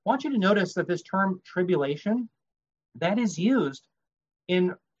 I want you to notice that this term tribulation, that is used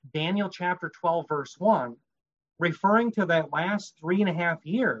in Daniel chapter 12, verse 1, referring to that last 3.5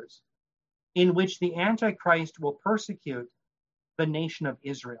 years in which the Antichrist will persecute the nation of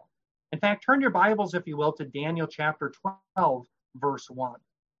Israel. In fact, turn your Bibles, if you will, to Daniel chapter 12, verse 1.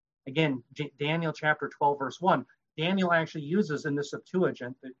 Again, Daniel chapter 12, verse 1. Daniel actually uses in the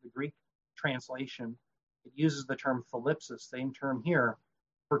Septuagint, the Greek translation, it uses the term thalipsis, same term here,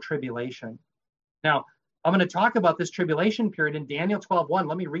 for tribulation. Now, I'm going to talk about this tribulation period in Daniel 12:1.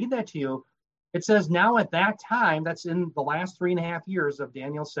 Let me read that to you. It says, now at that time, that's in the last 3.5 years of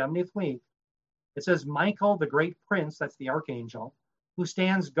Daniel's 70th week, it says, Michael, the great prince, that's the archangel, who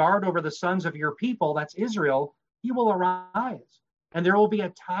stands guard over the sons of your people, that's Israel, he will arise. And there will be a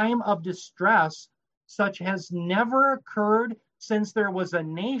time of distress such has never occurred since there was a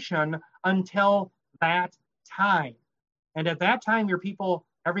nation until that time. And at that time, your people,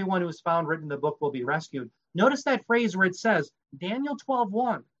 everyone who is found written in the book, will be rescued. Notice that phrase where it says, Daniel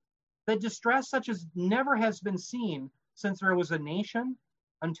 12:1, that distress such as never has been seen since there was a nation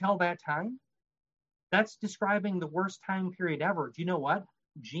until that time. That's describing the worst time period ever. Do you know what?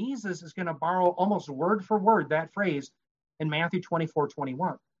 Jesus is going to borrow almost word for word that phrase in Matthew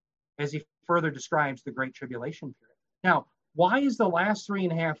 24:21, as he further describes the Great Tribulation period. Now, why is the last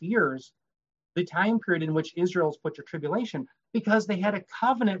 3.5 years the time period in which Israel's put to tribulation? Because they had a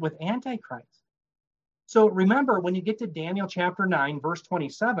covenant with Antichrist. So remember, when you get to Daniel chapter 9, verse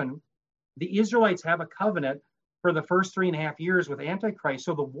 27, the Israelites have a covenant for the first 3.5 years with Antichrist.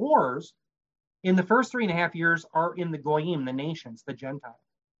 So the wars in the first 3.5 years are in the Goyim, the nations, the Gentiles.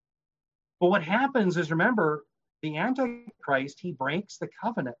 But what happens is, remember, the Antichrist, he breaks the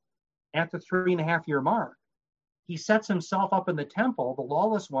covenant at the 3.5 year mark. He sets himself up in the temple, the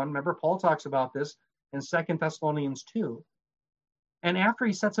lawless one. Remember, Paul talks about this in 2 Thessalonians 2. And after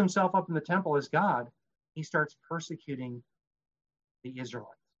he sets himself up in the temple as God, he starts persecuting the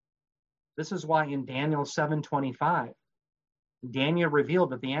Israelites. This is why in Daniel 7:25, Daniel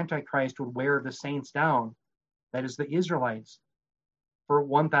revealed that the Antichrist would wear the saints down, that is the Israelites, for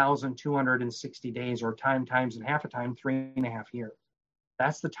 1,260 days, or times and half a time, 3.5 years.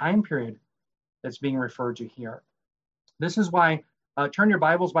 That's the time period that's being referred to here. This is why, turn your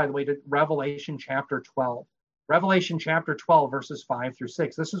Bibles, by the way, to Revelation chapter 12. Revelation chapter 12, verses 5 through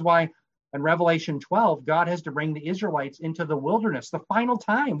 6. This is why in Revelation 12, God has to bring the Israelites into the wilderness, the final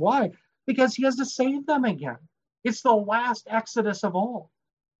time. Why? Because he has to save them again. It's the last exodus of all.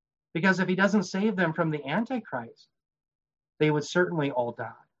 Because if he doesn't save them from the Antichrist, they would certainly all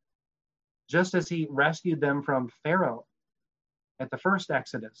die. Just as he rescued them from Pharaoh at the first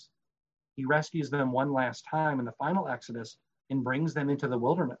Exodus, he rescues them one last time in the final Exodus and brings them into the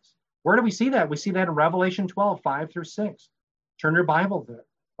wilderness. Where do we see that? We see that in Revelation 12, 5 through 6. Turn your Bibles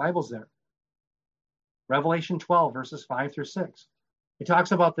there. Revelation 12, verses 5 through 6. It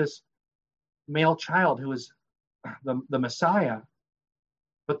talks about this male child who is the Messiah.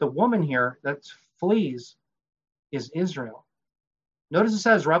 But the woman here that flees is Israel. Notice it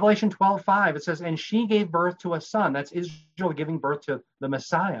says, Revelation 12:5, it says, and she gave birth to a son. That's Israel giving birth to the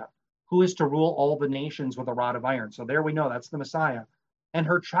Messiah, who is to rule all the nations with a rod of iron. So there we know that's the Messiah. And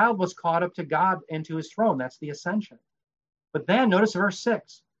her child was caught up to God and to his throne. That's the ascension. But then notice verse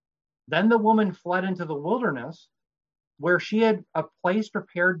 6. Then the woman fled into the wilderness where she had a place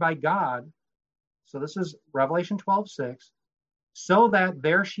prepared by God. So this is Revelation 12:6. So that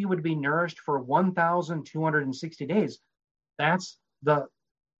there she would be nourished for 1,260 days. That's the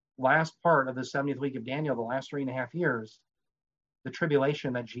last part of the 70th week of Daniel, the last 3.5 years, the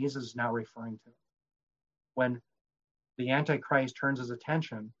tribulation that Jesus is now referring to. When the Antichrist turns his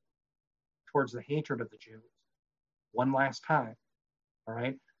attention towards the hatred of the Jews one last time All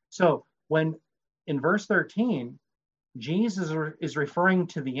right. So when in verse 13, Jesus is referring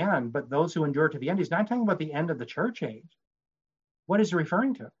to the end, but those who endure to the end, he's not talking about the end of the church age. What is he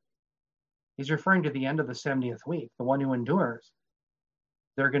referring to? He's referring to the end of the 70th week, the one who endures.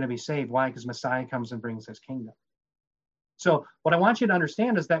 They're going to be saved. Why? Because Messiah comes and brings his kingdom. So what I want you to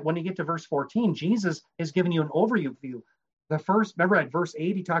understand is that when you get to verse 14, Jesus is giving you an overview. The first, remember at verse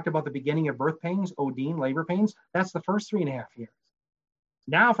 8, he talked about the beginning of birth pains, Odin, labor pains. That's the first 3.5 years.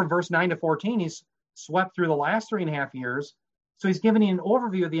 Now from verse 9 to 14, he's swept through the last 3.5 years. So he's giving you an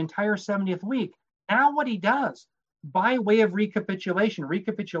overview of the entire 70th week. Now what he does, by way of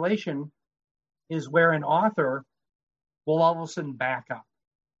recapitulation is where an author will all of a sudden back up.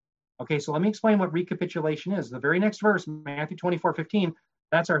 Okay, so let me explain what recapitulation is. The very next verse, Matthew 24:15,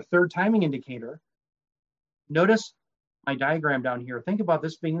 that's our third timing indicator. Notice my diagram down here. Think about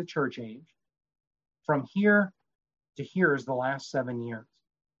this being the church age. From here to here is the last 7 years.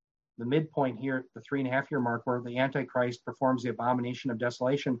 The midpoint here, the 3.5 year mark where the Antichrist performs the abomination of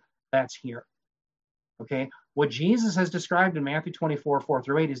desolation, that's here. Okay, what Jesus has described in Matthew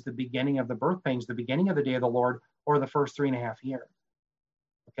 24:4-8 is the beginning of the birth pains, the beginning of the day of the Lord, or the first 3.5 years.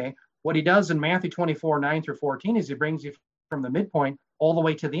 Okay, what he does in Matthew 24:9-14 is he brings you from the midpoint all the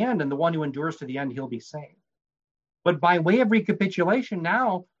way to the end, and the one who endures to the end, he'll be saved. But by way of recapitulation,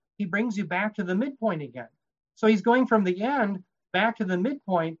 now he brings you back to the midpoint again. So he's going from the end back to the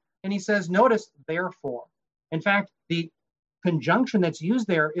midpoint, and he says, notice, therefore. In fact, the conjunction that's used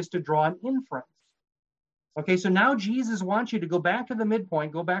there is to draw an inference. Okay, so now Jesus wants you to go back to the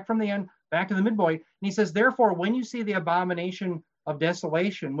midpoint, go back from the end, back to the midpoint, and he says, therefore, when you see the abomination of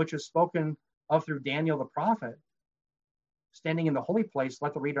desolation, which is spoken of through Daniel the prophet, standing in the holy place,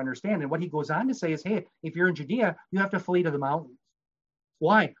 let the reader understand. And what he goes on to say is, hey, if you're in Judea, you have to flee to the mountains.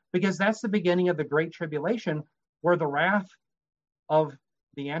 Why? Because that's the beginning of the Great Tribulation, where the wrath of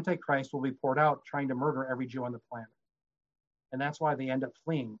the Antichrist will be poured out, trying to murder every Jew on the planet. And that's why they end up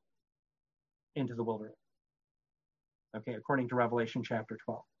fleeing into the wilderness. Okay, according to Revelation chapter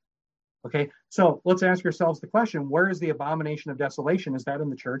 12. Okay, so let's ask ourselves the question, where is the abomination of desolation? Is that in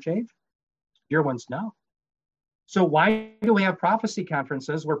the church age? Your ones, no. So why do we have prophecy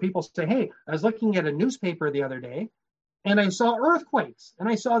conferences where people say, hey, I was looking at a newspaper the other day, and I saw earthquakes, and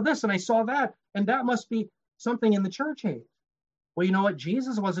I saw this, and I saw that, and that must be something in the church age. Well, you know what?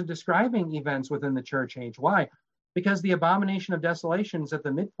 Jesus wasn't describing events within the church age. Why? Because the abomination of desolation is at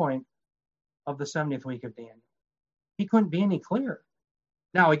the midpoint of the 70th week of Daniel. He couldn't be any clearer.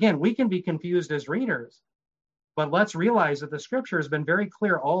 Now, again, we can be confused as readers, but let's realize that the scripture has been very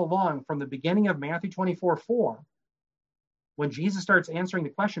clear all along from the beginning of Matthew 24:4. When Jesus starts answering the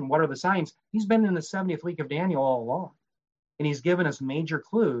question, what are the signs? He's been in the 70th week of Daniel all along, and he's given us major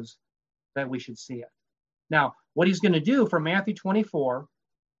clues that we should see it. Now, what he's going to do from Matthew 24,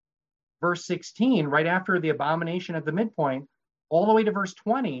 verse 16, right after the abomination at the midpoint, all the way to verse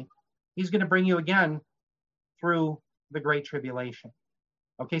 20, he's going to bring you again through the Great Tribulation.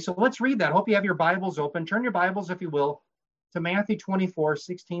 Okay, so let's read that. I hope you have your Bibles open. Turn your Bibles, if you will, to Matthew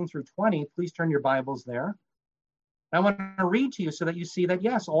 24:16-20. Please turn your Bibles there. I want to read to you so that you see that,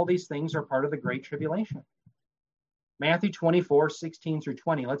 yes, all these things are part of the Great Tribulation. Matthew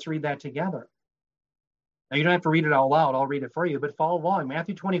 24:16-20. Let's read that together. Now, you don't have to read it out loud. I'll read it for you, but follow along.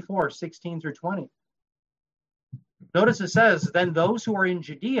 Matthew 24:16-20. Notice it says, then those who are in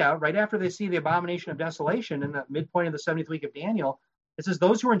Judea, right after they see the abomination of desolation in the midpoint of the 70th week of Daniel, it says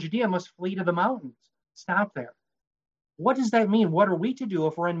those who are in Judea must flee to the mountains. Stop there. What does that mean? What are we to do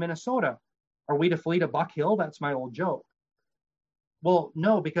if we're in Minnesota? Are we to flee to Buck Hill? That's my old joke. Well,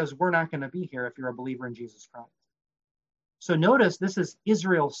 no, because we're not going to be here if you're a believer in Jesus Christ. So notice this is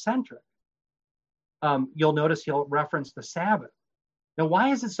Israel-centric. You'll notice he'll reference the Sabbath. Now, why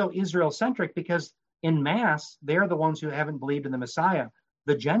is it so Israel-centric? Because in mass, they're the ones who haven't believed in the Messiah.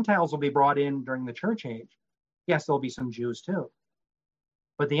 The Gentiles will be brought in during the church age. Yes, there'll be some Jews too.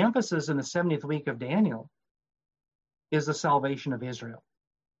 But the emphasis in the 70th week of Daniel is the salvation of Israel.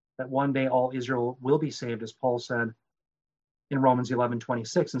 That one day all Israel will be saved, as Paul said in Romans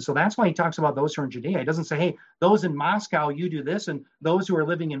 11:26. And so that's why he talks about those who are in Judea. He doesn't say, hey, those in Moscow, you do this, and those who are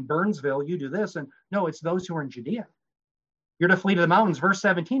living in Burnsville, you do this. And no, it's those who are in Judea. You're to flee to the mountains. Verse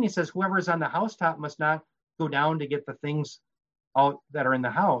 17, he says, whoever is on the housetop must not go down to get the things out that are in the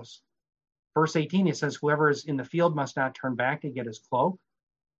house. Verse 18, he says, whoever is in the field must not turn back to get his cloak.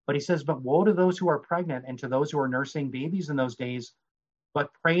 But he says, but woe to those who are pregnant and to those who are nursing babies in those days.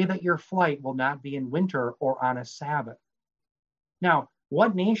 But pray that your flight will not be in winter or on a Sabbath. Now,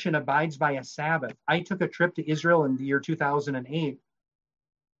 what nation abides by a Sabbath? I took a trip to Israel in the year 2008.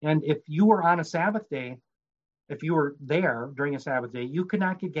 And if you were on a Sabbath day, if you were there during a Sabbath day, you could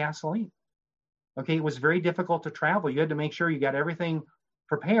not get gasoline. Okay, it was very difficult to travel. You had to make sure you got everything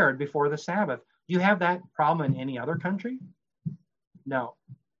prepared before the Sabbath. Do you have that problem in any other country? No.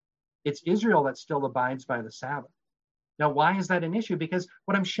 It's Israel that still abides by the Sabbath. Now, why is that an issue? Because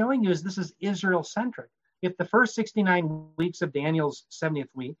what I'm showing you is this is Israel-centric. If the first 69 weeks of Daniel's 70th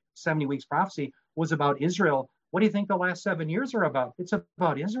week, 70 weeks prophecy was about Israel, what do you think the last 7 years are about? It's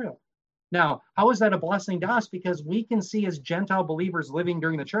about Israel. Now, how is that a blessing to us? Because we can see as Gentile believers living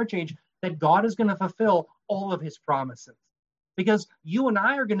during the church age that God is going to fulfill all of his promises. Because you and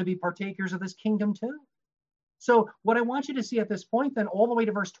I are going to be partakers of this kingdom too. So what I want you to see at this point, then all the way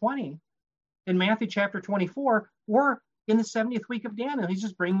to verse 20, in Matthew chapter 24, we're in the 70th week of Daniel. He's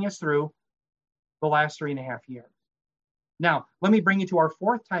just bringing us through the last 3.5 years. Now, let me bring you to our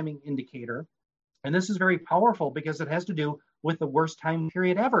fourth timing indicator. And this is very powerful because it has to do with the worst time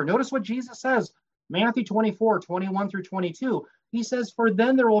period ever. Notice what Jesus says, Matthew 24, 21 through 22. He says, "For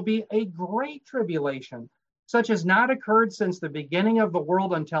then there will be a great tribulation, such as not occurred since the beginning of the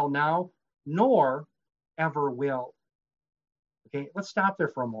world until now, nor ever will." Okay, let's stop there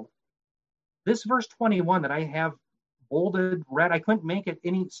for a moment. This verse 21 that I have bolded, red, I couldn't make it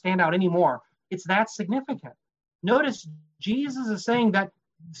stand out anymore. It's that significant. Notice Jesus is saying that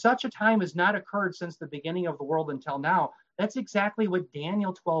such a time has not occurred since the beginning of the world until now. That's exactly what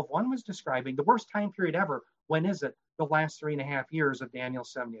Daniel 12:1 was describing, the worst time period ever. When is it? The last 3.5 years of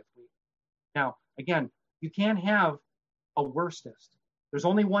Daniel's 70th week. Now, again, you can't have a worstest. There's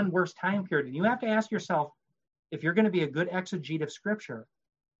only one worst time period. And you have to ask yourself, if you're going to be a good exegete of Scripture,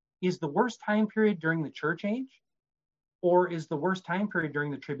 is the worst time period during the church age? Or is the worst time period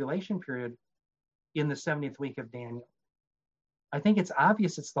during the tribulation period in the 70th week of Daniel? I think it's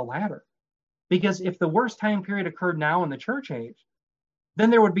obvious it's the latter. Because if the worst time period occurred now in the church age, then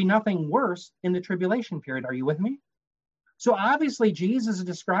there would be nothing worse in the tribulation period. Are you with me? So obviously Jesus is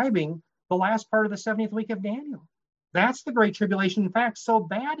describing the last part of the 70th week of Daniel. That's the great tribulation. In fact, so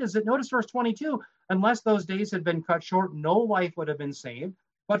bad is it, notice verse 22, unless those days had been cut short, no life would have been saved.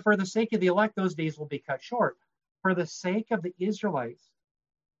 But for the sake of the elect, those days will be cut short. For the sake of the Israelites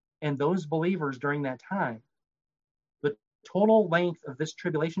and those believers during that time, the total length of this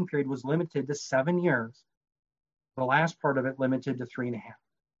tribulation period was limited to 7 years. The last part of it limited to 3.5.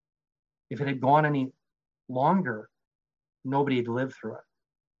 If it had gone any longer, nobody had lived through it.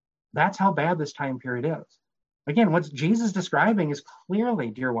 That's how bad this time period is. Again, what Jesus is describing is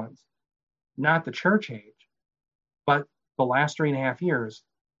clearly, dear ones, not the church age, but the last 3.5 years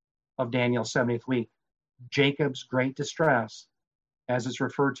of Daniel's 70th week, Jacob's great distress, as it's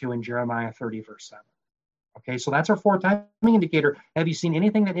referred to in Jeremiah 30, verse 7. Okay, so that's our fourth timing indicator. Have you seen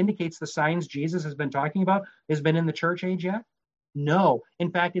anything that indicates the signs Jesus has been talking about has been in the church age yet? No.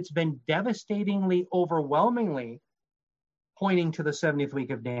 In fact, it's been devastatingly, overwhelmingly pointing to the 70th week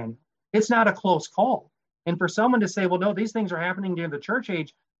of Daniel. It's not a close call. And for someone to say, well, no, these things are happening during the church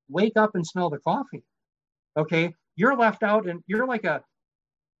age, wake up and smell the coffee. Okay, you're left out, and you're like a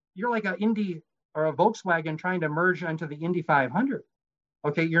Indy or a Volkswagen trying to merge into the Indy 500.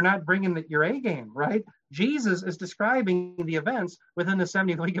 Okay, you're not bringing your A game, right? Jesus is describing the events within the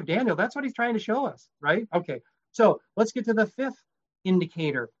 70th week of Daniel. That's what he's trying to show us, right? Okay, so let's get to the fifth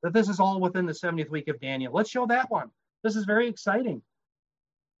indicator that this is all within the 70th week of Daniel. Let's show that one. This is very exciting.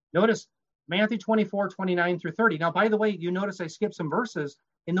 Notice Matthew 24, 29 through 30. Now, by the way, you notice I skipped some verses.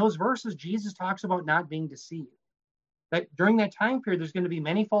 In those verses, Jesus talks about not being deceived. That during that time period, there's going to be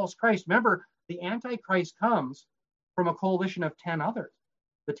many false Christs. Remember, the Antichrist comes from a coalition of 10 others,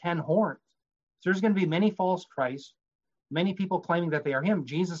 the 10 horns. So there's going to be many false Christs, many people claiming that they are him.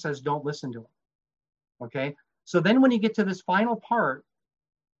 Jesus says, don't listen to them. Okay? So then when you get to this final part,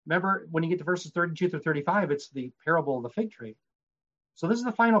 remember, when you get to verses 32 through 35, it's the parable of the fig tree. So this is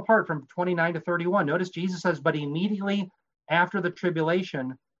the final part from 29 to 31. Notice Jesus says, but immediately after the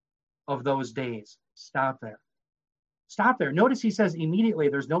tribulation of those days. Stop there. Stop there. Notice he says immediately.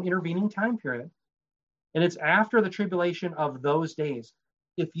 There's no intervening time period. And it's after the tribulation of those days.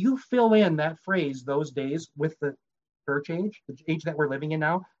 If you fill in that phrase, those days, with the church age, the age that we're living in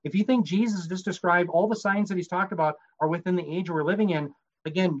now, if you think Jesus just described all the signs that he's talked about are within the age we're living in,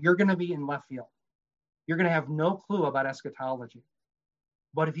 again, you're going to be in left field. You're going to have no clue about eschatology.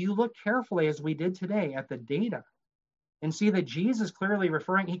 But if you look carefully, as we did today, at the data and see that Jesus clearly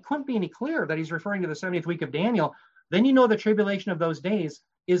referring, he couldn't be any clearer that he's referring to the 70th week of Daniel, then you know the tribulation of those days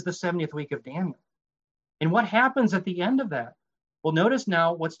is the 70th week of Daniel. And what happens at the end of that? Well, notice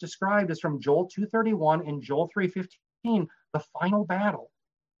now what's described is from Joel 2:31 and Joel 3:15, the final battle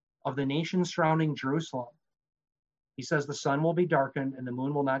of the nations surrounding Jerusalem. He says the sun will be darkened and the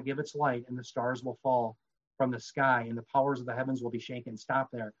moon will not give its light and the stars will fall from the sky, and the powers of the heavens will be shaken. Stop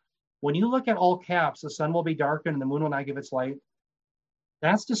there. When you look at all caps, the sun will be darkened and the moon will not give its light.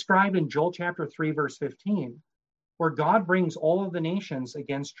 That's described in Joel chapter 3, verse 15, where God brings all of the nations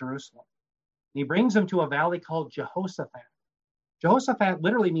against Jerusalem. And he brings them to a valley called Jehoshaphat. Jehoshaphat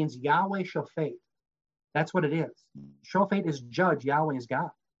literally means Yahweh Shofet. That's what it is. Shofet is judge, Yahweh is God.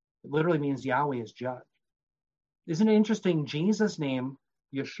 It literally means Yahweh is judge. Isn't it interesting? Jesus' name,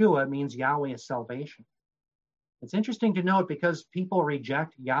 Yeshua, means Yahweh is salvation. It's interesting to note because people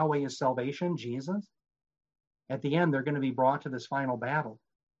reject Yahweh as salvation, Jesus, at the end, they're going to be brought to this final battle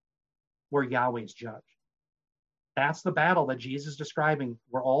where Yahweh is judged. That's the battle that Jesus is describing,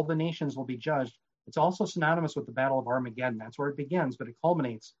 where all the nations will be judged. It's also synonymous with the Battle of Armageddon. That's where it begins, but it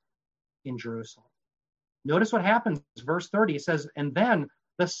culminates in Jerusalem. Notice what happens. Verse 30, it says, and then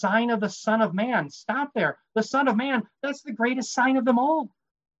the sign of the Son of Man. Stop there. The Son of Man, that's the greatest sign of them all.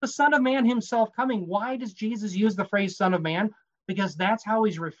 The Son of Man himself coming. Why does Jesus use the phrase Son of Man? Because that's how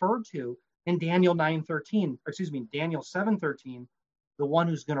he's referred to in Daniel 9:13, or excuse me, Daniel 7:13, the one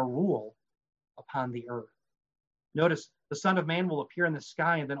who's going to rule upon the earth. Notice the Son of Man will appear in the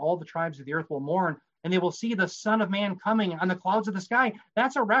sky, and then all the tribes of the earth will mourn, and they will see the Son of Man coming on the clouds of the sky.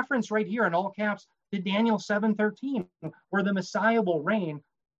 That's a reference right here in all caps to Daniel 7:13, where the Messiah will reign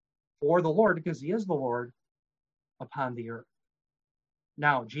for the Lord, because he is the Lord, upon the earth.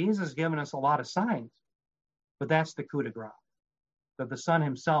 Now, Jesus has given us a lot of signs, but that's the coup de grace, that the Son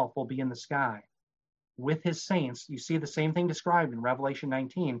himself will be in the sky with his saints. You see the same thing described in Revelation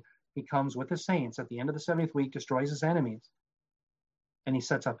 19. He comes with his saints at the end of the 70th week, destroys his enemies, and he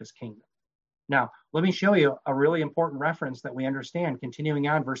sets up his kingdom. Now, let me show you a really important reference that we understand. Continuing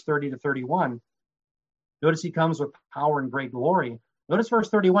on, verse 30 to 31. Notice he comes with power and great glory. Notice verse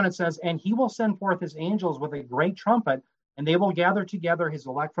 31, it says, and he will send forth his angels with a great trumpet, and they will gather together his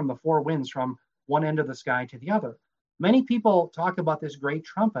elect from the four winds, from one end of the sky to the other. Many people talk about this great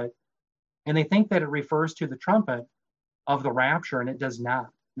trumpet, and they think that it refers to the trumpet of the rapture, and it does not.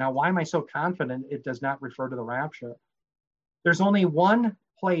 Now, why am I so confident it does not refer to the rapture? There's only one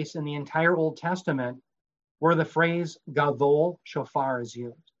place in the entire Old Testament where the phrase gadol shofar is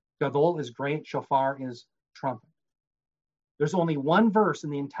used. Gadol is great, shofar is trumpet. There's only one verse in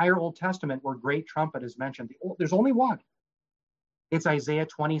the entire Old Testament where great trumpet is mentioned. There's only one. It's Isaiah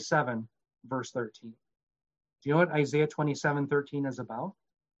 27, verse 13. Do you know what Isaiah 27:13 is about?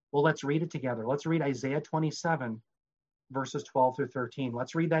 Well, let's read it together. Let's read Isaiah 27, verses 12 through 13.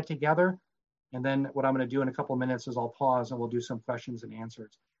 Let's read that together. And then what I'm going to do in a couple of minutes is I'll pause and we'll do some questions and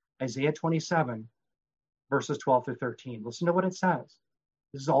answers. Isaiah 27, verses 12 through 13. Listen to what it says.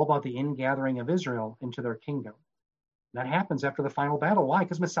 This is all about the ingathering of Israel into their kingdom. That happens after the final battle. Why?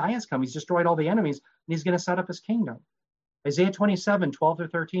 Because Messiah's come. He's destroyed all the enemies, and he's going to set up his kingdom. Isaiah 27, 12 through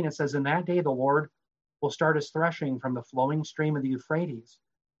 13, it says, in that day the Lord will start his threshing from the flowing stream of the Euphrates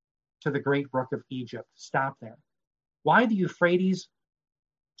to the great brook of Egypt. Stop there. Why the Euphrates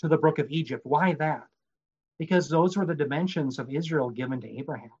to the brook of Egypt? Why that? Because those were the dimensions of Israel given to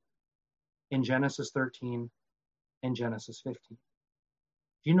Abraham in Genesis 13 and Genesis 15. Do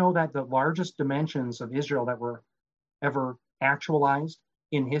you know that the largest dimensions of Israel that were ever actualized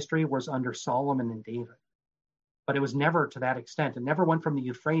in history was under Solomon and David? But it was never to that extent. It never went from the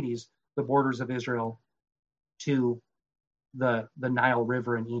Euphrates, the borders of Israel, to the Nile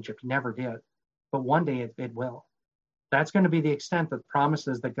River in Egypt. Never did. But one day it will. That's going to be the extent of the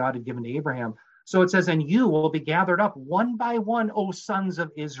promises that God had given to Abraham. So it says, and you will be gathered up one by one, O sons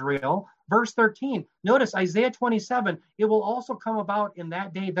of Israel. Verse 13. Notice Isaiah 27. It will also come about in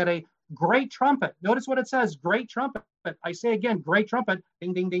that day that a great trumpet. Notice what it says, great trumpet. I say again, great trumpet.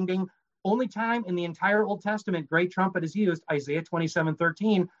 Ding, ding, ding, ding. Only time in the entire Old Testament great trumpet is used, Isaiah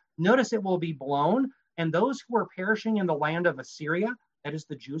 27:13. Notice it will be blown, and those who are perishing in the land of Assyria, that is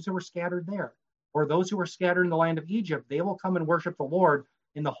the Jews who were scattered there, or those who were scattered in the land of Egypt, they will come and worship the Lord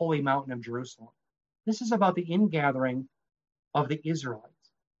in the holy mountain of Jerusalem. This is about the ingathering of the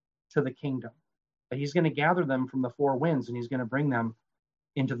Israelites to the kingdom. That he's going to gather them from the four winds, and he's going to bring them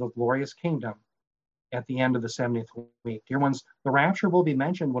into the glorious kingdom at the end of the 70th week. Dear ones, the rapture will be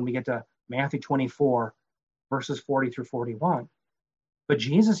mentioned when we get to Matthew 24, verses 40 through 41. But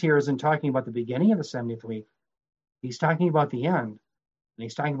Jesus here isn't talking about the beginning of the 70th week. He's talking about the end. And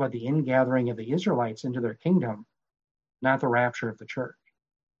he's talking about the ingathering of the Israelites into their kingdom, not the rapture of the church.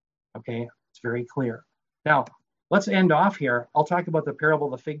 Okay, it's very clear. Now, let's end off here. I'll talk about the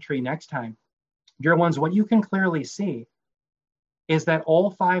parable of the fig tree next time. Dear ones, what you can clearly see is that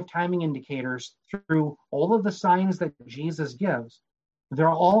all five timing indicators through all of the signs that Jesus gives, they're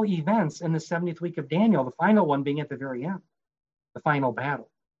all events in the 70th week of Daniel, the final one being at the very end, the final battle.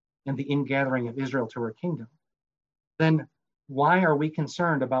 and the ingathering of Israel to her kingdom, then why are we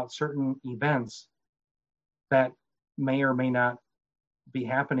concerned about certain events that may or may not be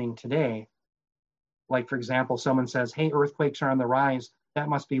happening today? Like, for example, someone says, hey, earthquakes are on the rise. That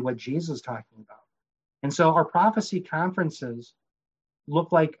must be what Jesus is talking about. And so our prophecy conferences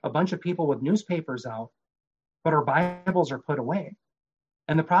look like a bunch of people with newspapers out, but our Bibles are put away.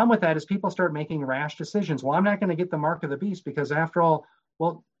 And the problem with that is people start making rash decisions. Well, I'm not going to get the mark of the beast because after all,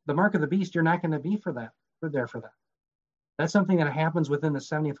 well, the mark of the beast, you're not going to be for that. We're there for that. That's something that happens within the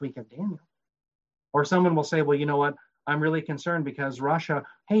 70th week of Daniel. Or someone will say, well, you know what? I'm really concerned because Russia,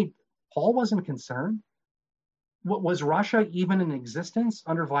 hey, Paul wasn't concerned. Was Russia even in existence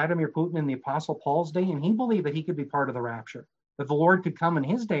under Vladimir Putin in the Apostle Paul's day? And he believed that he could be part of the rapture, that the Lord could come in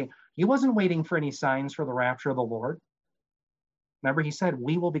his day. He wasn't waiting for any signs for the rapture of the Lord. Remember, he said,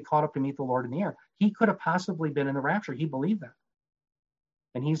 we will be caught up to meet the Lord in the air. He could have possibly been in the rapture. He believed that.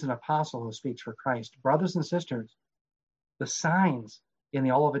 And he's an apostle who speaks for Christ. Brothers and sisters, the signs in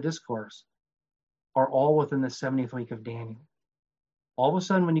the Olivet Discourse are all within the 70th week of Daniel. All of a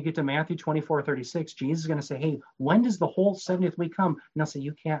sudden, when you get to Matthew 24:36, Jesus is going to say, hey, when does the whole 70th week come? And they'll say,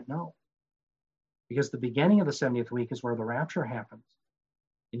 you can't know. Because the beginning of the 70th week is where the rapture happens.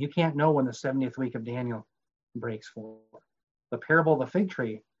 And you can't know when the 70th week of Daniel breaks forth. The parable of the fig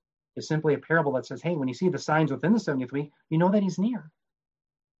tree is simply a parable that says, hey, when you see the signs within the 70th week, you know that he's near.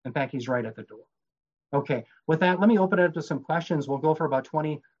 In fact, he's right at the door. Okay, with that, let me open it up to some questions. We'll go for about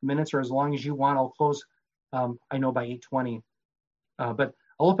 20 minutes or as long as you want. I'll close, I know, by 8:20. But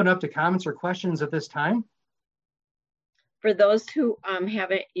I'll open up to comments or questions at this time. For those who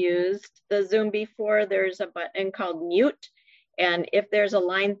haven't used the Zoom before, there's a button called mute. And if there's a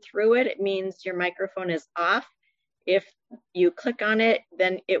line through it, it means your microphone is off. If you click on it,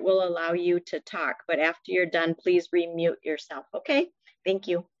 then it will allow you to talk. But after you're done, please remute yourself. Okay, thank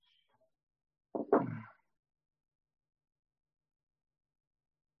you.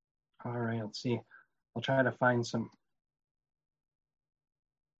 All right, let's see. I'll try to find some.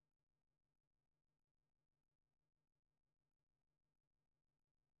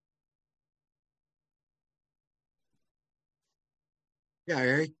 Yeah,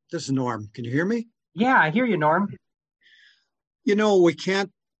 Eric, this is Norm. Can you hear me? Yeah, I hear you, Norm. You know, we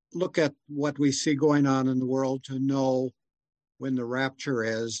can't look at what we see going on in the world to know when the rapture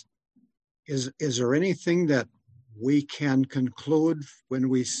is. Is there anything that we can conclude when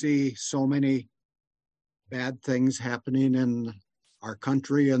we see so many bad things happening in our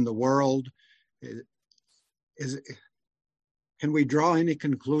country and the world? Can we draw any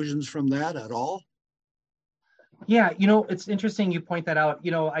conclusions from that at all? Yeah, you know, it's interesting you point that out.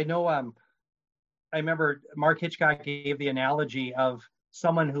 You know, I remember Mark Hitchcock gave the analogy of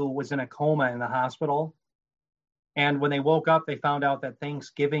someone who was in a coma in the hospital. And when they woke up, they found out that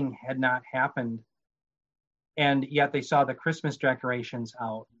Thanksgiving had not happened. And yet they saw the Christmas decorations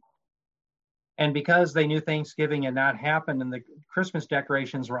out. And because they knew Thanksgiving had not happened and the Christmas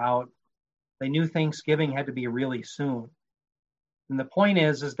decorations were out, they knew Thanksgiving had to be really soon. And the point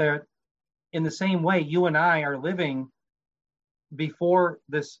is that in the same way, you and I are living before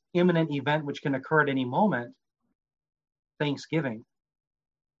this imminent event, which can occur at any moment, Thanksgiving.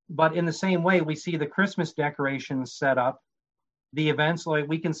 But in the same way, we see the Christmas decorations set up, the events, like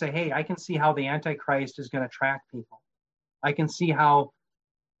we can say, hey, I can see how the Antichrist is going to track people. I can see how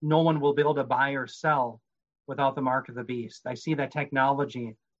no one will be able to buy or sell without the mark of the beast. I see that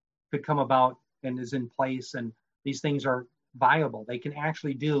technology could come about and is in place, and these things are viable. They can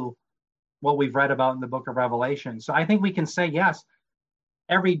actually do what we've read about in the book of Revelation. So I think we can say, yes,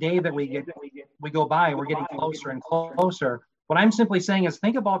 every day that we go by, we're getting closer and closer. What I'm simply saying is,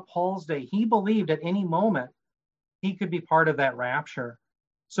 think about Paul's day. He believed at any moment he could be part of that rapture.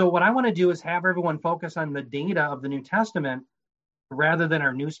 So what I want to do is have everyone focus on the data of the New Testament rather than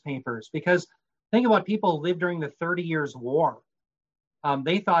our newspapers. Because think about people who lived during the 30 Years' War.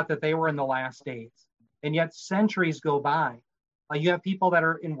 They thought that they were in the last days. And yet centuries go by. You have people that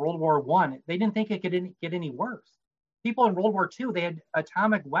are in World War I. They didn't think it could get any worse. People in World War II, they had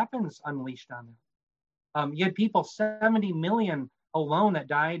atomic weapons unleashed on them. You had people, 70 million alone, that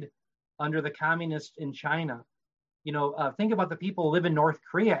died under the communists in China. You know, think about the people who live in North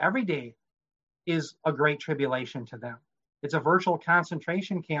Korea. Every day is a great tribulation to them. It's a virtual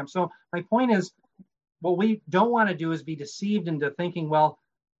concentration camp. So my point is, what we don't want to do is be deceived into thinking, well,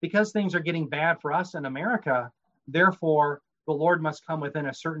 because things are getting bad for us in America, therefore the Lord must come within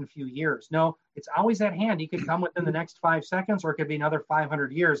a certain few years. No, it's always at hand. He could come within the next 5 seconds, or it could be another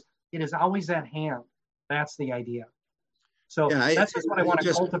 500 years. It is always at hand. That's the idea. So that's just what I want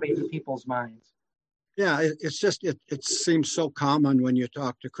to cultivate in people's minds. Yeah, it's just, it seems so common when you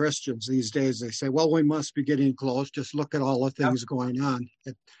talk to Christians these days. They say, well, we must be getting close. Just look at all the things going on.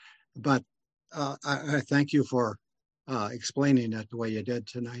 But I thank you for explaining it the way you did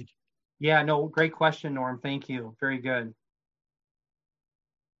tonight. Yeah, no, great question, Norm. Thank you. Very good.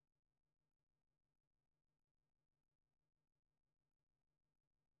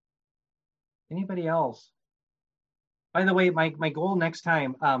 Anybody else? By the way, my goal next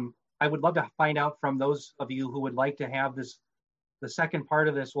time, I would love to find out from those of you who would like to have this, the second part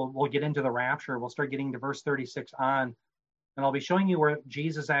of this, we'll get into the rapture. We'll start getting to verse 36 on, and I'll be showing you where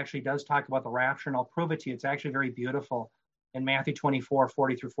Jesus actually does talk about the rapture, and I'll prove it to you. It's actually very beautiful in Matthew 24,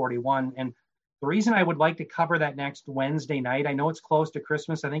 40 through 41. And the reason I would like to cover that next Wednesday night, I know it's close to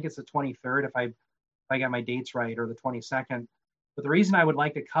Christmas. I think it's the 23rd, if I got my dates right, or the 22nd. But the reason I would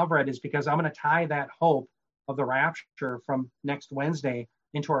like to cover it is because I'm going to tie that hope of the rapture from next Wednesday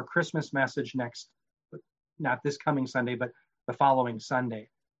into our Christmas message not this coming Sunday, but the following Sunday.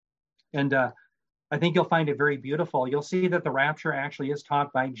 And I think you'll find it very beautiful. You'll see that the rapture actually is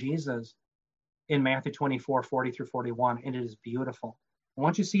taught by Jesus in Matthew 24, 40 through 41, and it is beautiful. And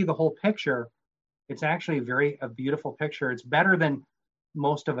once you see the whole picture, it's actually a beautiful picture. It's better than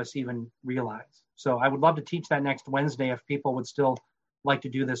most of us even realize. So I would love to teach that next Wednesday if people would still like to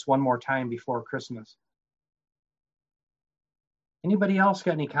do this one more time before Christmas. Anybody else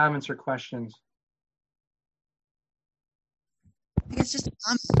got any comments or questions? I guess just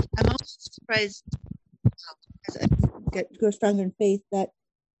I'm also surprised as I go stronger in faith that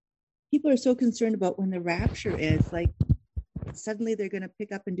people are so concerned about when the rapture is. Like suddenly they're going to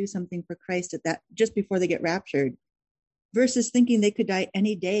pick up and do something for Christ at that just before they get raptured, versus thinking they could die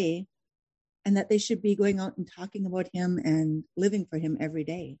any day, and that they should be going out and talking about him and living for him every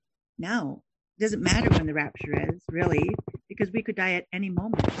day. Now, it doesn't matter when the rapture is, really, because we could die at any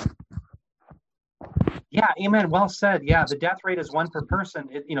moment. Yeah, amen. Well said. Yeah, the death rate is one per person.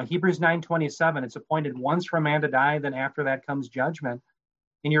 Hebrews 9:27, it's appointed once for a man to die, then after that comes judgment.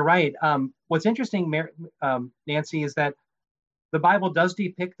 And you're right. What's interesting, Nancy, is that the Bible does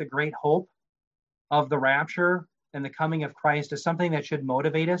depict the great hope of the rapture and the coming of Christ as something that should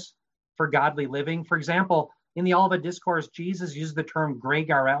motivate us for godly living. For example, in the Olivet Discourse, Jesus used the term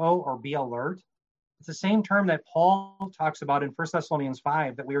gregareo, or be alert. It's the same term that Paul talks about in 1 Thessalonians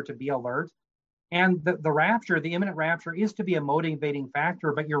 5, that we are to be alert. And the rapture, the imminent rapture, is to be a motivating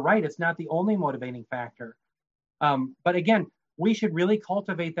factor. But you're right, it's not the only motivating factor. But again, we should really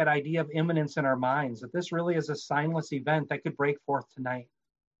cultivate that idea of imminence in our minds, that this really is a signless event that could break forth tonight.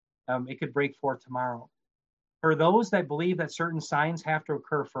 It could break forth tomorrow. For those that believe that certain signs have to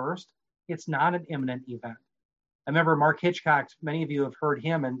occur first, it's not an imminent event. I remember Mark Hitchcock, many of you have heard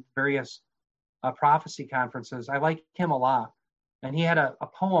him in various prophecy conferences. I like him a lot. And he had a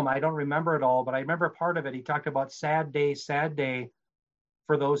poem, I don't remember it all, but I remember part of it. He talked about sad day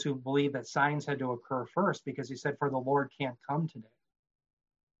for those who believe that signs had to occur first, because he said, for the Lord can't come today.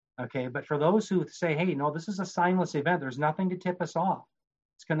 Okay, but for those who say, hey, no, this is a signless event, there's nothing to tip us off,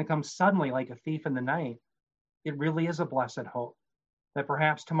 it's going to come suddenly like a thief in the night, it really is a blessed hope that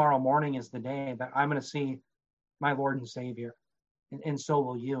perhaps tomorrow morning is the day that I'm going to see my Lord and Savior, and so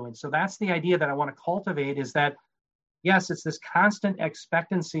will you. And so that's the idea that I want to cultivate, is that yes, it's this constant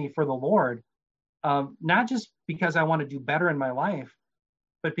expectancy for the Lord, not just because I want to do better in my life,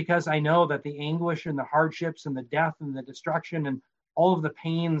 but because I know that the anguish and the hardships and the death and the destruction and all of the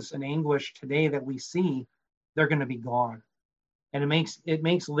pains and anguish today that we see, they're going to be gone. And it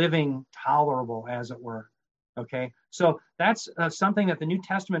makes living tolerable, as it were. Okay, so that's something that the New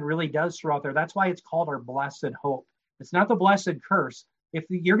Testament really does throughout there. That's why it's called our blessed hope. It's not the blessed curse. If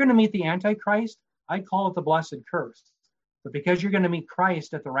you're going to meet the Antichrist, I'd call it the blessed curse. But because you're going to meet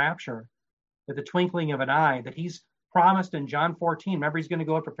Christ at the rapture, at the twinkling of an eye, that he's promised in John 14, remember, he's going to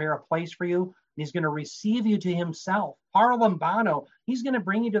go and prepare a place for you, and he's going to receive you to himself. Paralambano, he's going to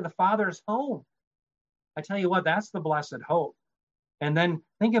bring you to the Father's home. I tell you what, that's the blessed hope. And then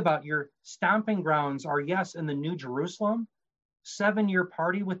think about your stomping grounds are, yes, in the New Jerusalem, 7-year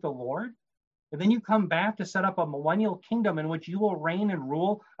party with the Lord. And then you come back to set up a millennial kingdom in which you will reign and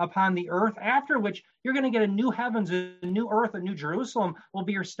rule upon the earth, after which you're going to get a new heavens, a new earth, a new Jerusalem will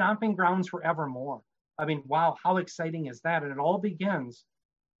be your stomping grounds forevermore. I mean, wow, how exciting is that? And it all begins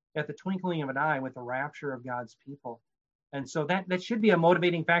at the twinkling of an eye with the rapture of God's people. And so that should be a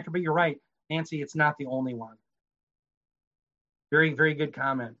motivating factor. But you're right, Nancy, it's not the only one. Very, very good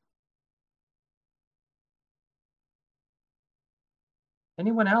comment.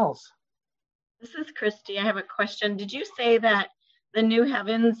 Anyone else? This is Christy. I have a question. Did you say that the new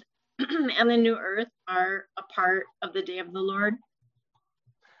heavens and the new earth are a part of the day of the Lord?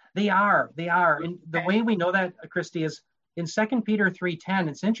 They are. And the way we know that, Christy, is in 2 Peter 3:10.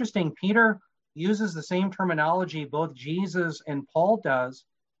 It's interesting. Peter uses the same terminology both Jesus and Paul does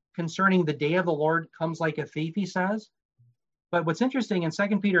concerning the day of the Lord comes like a thief, he says. But what's interesting, in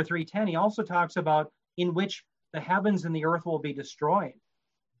 2 Peter 3:10, he also talks about in which the heavens and the earth will be destroyed.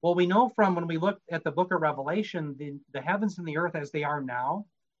 Well, we know from when we look at the book of Revelation, the heavens and the earth as they are now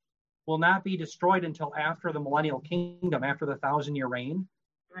will not be destroyed until after the millennial kingdom, after the 1,000-year reign.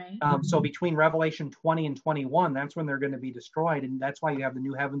 Right. So between Revelation 20 and 21, that's when they're going to be destroyed. And that's why you have the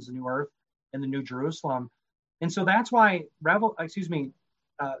new heavens, the new earth, and the new Jerusalem. And so that's why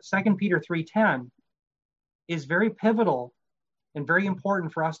 2 Peter 3:10 is very pivotal and very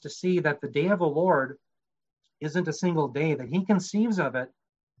important for us to see that the day of the Lord isn't a single day, that he conceives of it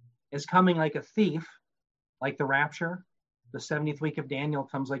as coming like a thief, like the rapture. The 70th week of Daniel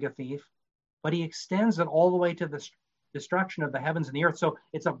comes like a thief, but he extends it all the way to the destruction of the heavens and the earth. So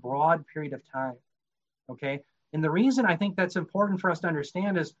it's a broad period of time, okay? And the reason I think that's important for us to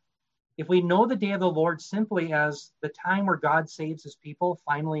understand is if we know the day of the Lord simply as the time where God saves his people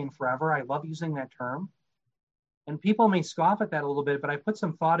finally and forever, I love using that term. And people may scoff at that a little bit, but I put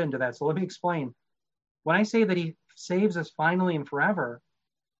some thought into that. So let me explain. When I say that he saves us finally and forever,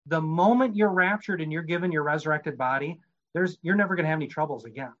 the moment you're raptured and you're given your resurrected body, you're never going to have any troubles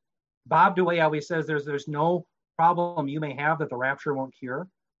again. Bob Dewey always says there's no problem you may have that the rapture won't cure.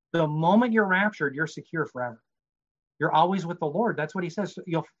 The moment you're raptured, you're secure forever. You're always with the Lord. That's what he says.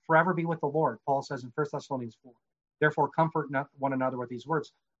 You'll forever be with the Lord. Paul says in 1 Thessalonians 4. Therefore, comfort one another with these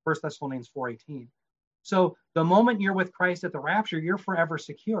words. 1 Thessalonians 4:18. So the moment you're with Christ at the rapture, you're forever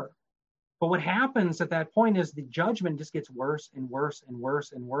secure. But what happens at that point is the judgment just gets worse and worse and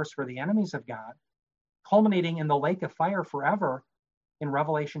worse and worse for the enemies of God, culminating in the lake of fire forever in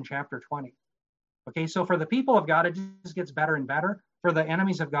Revelation chapter 20. Okay, so for the people of God, it just gets better and better. For the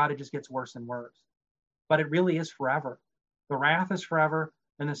enemies of God, it just gets worse and worse. But it really is forever. The wrath is forever,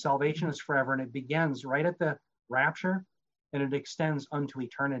 and the salvation is forever, and it begins right at the rapture, and it extends unto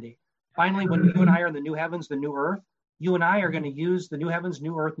eternity. Finally, when you and I are in the new heavens, the new earth, you and I are going to use the new heavens,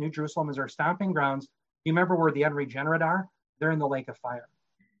 new earth, new Jerusalem as our stomping grounds. You remember where the unregenerate are? They're in the lake of fire.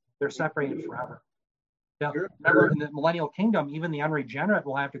 They're separated forever. Remember, in the millennial kingdom, even the unregenerate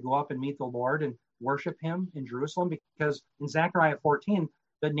will have to go up and meet the Lord and worship him in Jerusalem, because in Zechariah 14,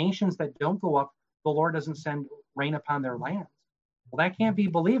 the nations that don't go up, the Lord doesn't send rain upon their lands. Well, that can't be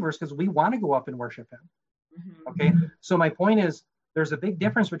believers because we want to go up and worship him. Mm-hmm. Okay, so my point is, there's a big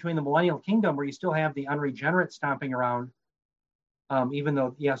difference between the millennial kingdom, where you still have the unregenerate stomping around, even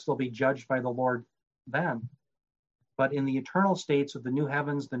though, yes, they'll be judged by the Lord then. But in the eternal states of the new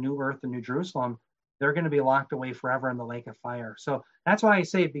heavens, the new earth, the new Jerusalem, they're going to be locked away forever in the lake of fire. So that's why I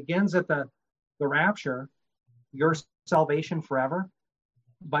say it begins at the rapture, your salvation forever,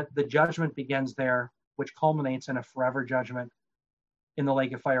 but the judgment begins there, which culminates in a forever judgment in the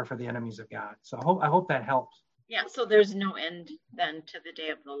lake of fire for the enemies of God. So I hope that helps. Yeah, so there's no end then to the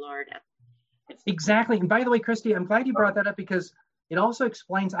day of the Lord. Exactly. And by the way, Christy, I'm glad you brought that up, because it also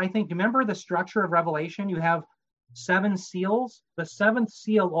explains, I think, remember the structure of Revelation? You have 7 seals. The 7th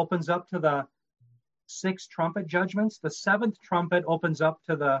seal opens up to the 6 trumpet judgments. The 7th trumpet opens up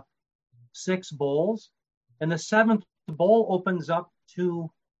to the 6 bowls. And the 7th bowl opens up to,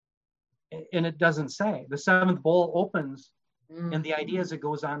 and it doesn't say, the 7th bowl opens, and the idea is it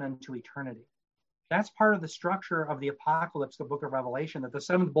goes on into eternity. That's part of the structure of the apocalypse, the book of Revelation, that the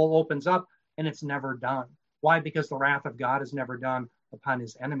 7th bowl opens up and it's never done. Why? Because the wrath of God is never done upon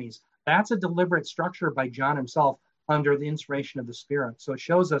his enemies. That's a deliberate structure by John himself under the inspiration of the Spirit. So it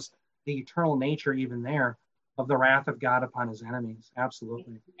shows us the eternal nature even there of the wrath of God upon his enemies.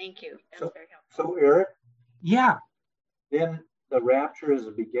 Absolutely. Thank you. That's very So helpful. Eric? Yeah. Then the rapture is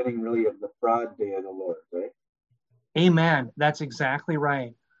the beginning really of the broad day of the Lord, right? Amen. That's exactly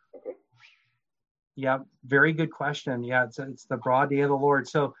right. Okay. Yeah, very good question. Yeah, it's the broad day of the Lord.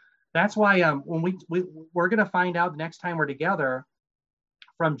 So that's why when we're going to find out the next time we're together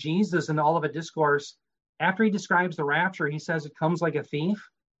from Jesus in the Olivet Discourse, after he describes the rapture, he says it comes like a thief.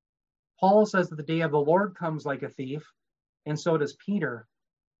 Paul says that the day of the Lord comes like a thief, and so does Peter.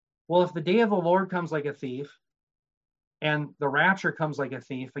 Well, if the day of the Lord comes like a thief and the rapture comes like a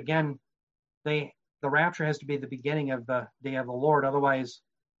thief, again, the rapture has to be the beginning of the day of the Lord. Otherwise,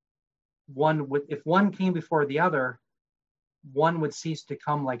 if one came before the other, one would cease to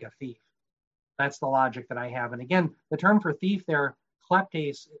come like a thief. That's the logic that I have. And again, the term for thief there,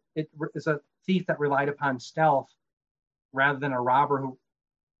 kleptes, it is a thief that relied upon stealth rather than a robber who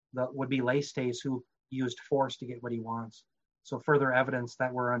would be lestes, who used force to get what he wants. So further evidence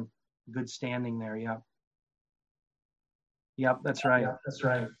that we're in good standing there. Yep, that's right. Yeah, that's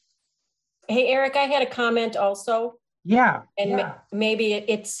right. Hey, Eric, I had a comment also. Yeah. And maybe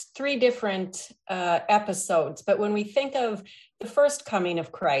it's 3 different episodes, but when we think of the first coming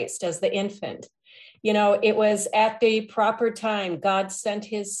of Christ as the infant, it was at the proper time. God sent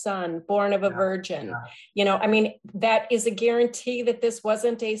his son, born of a virgin. That is a guarantee that this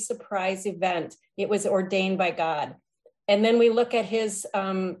wasn't a surprise event. It was ordained by God. And then we look at his,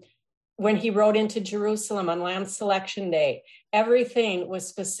 when he rode into Jerusalem on Lamb Selection Day, everything was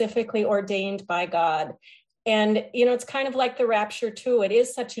specifically ordained by God. And, it's kind of like the rapture too. It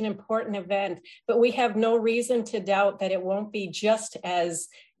is such an important event, but we have no reason to doubt that it won't be just as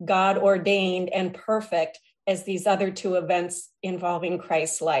God ordained and perfect as these other 2 events involving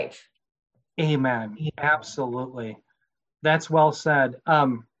Christ's life. Amen. Absolutely. That's well said.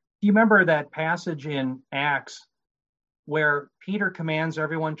 Do you remember that passage in Acts where Peter commands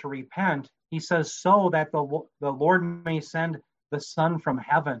everyone to repent? He says, so that the Lord may send the Son from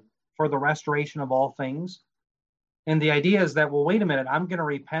heaven for the restoration of all things. And the idea is that, well, wait a minute, I'm going to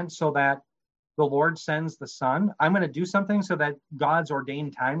repent so that the Lord sends the Son. I'm going to do something so that God's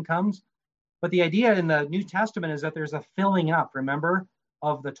ordained time comes. But the idea in the New Testament is that there's a filling up, remember,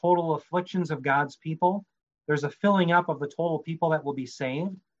 of the total afflictions of God's people. There's a filling up of the total people that will be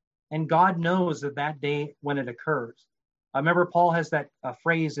saved. And God knows that day when it occurs. I remember Paul has that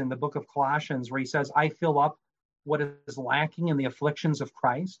phrase in the book of Colossians where he says, I fill up what is lacking in the afflictions of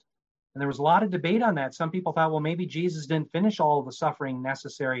Christ. And there was a lot of debate on that. Some people thought, well, maybe Jesus didn't finish all of the suffering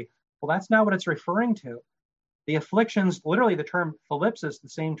necessary. Well, that's not what it's referring to. The afflictions, literally the term thlipsis, the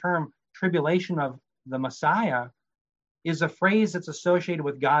same term, tribulation of the Messiah, is a phrase that's associated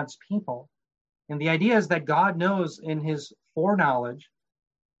with God's people. And the idea is that God knows in his foreknowledge,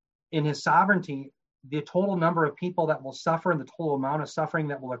 in his sovereignty, the total number of people that will suffer and the total amount of suffering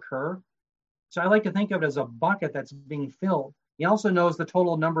that will occur. So I like to think of it as a bucket that's being filled. He also knows the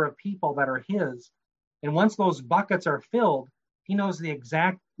total number of people that are his. And once those buckets are filled, he knows the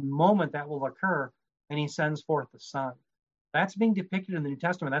exact moment that will occur, and he sends forth the Son. That's being depicted in the New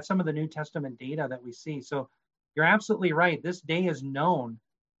Testament. That's some of the New Testament data that we see. So you're absolutely right. This day is known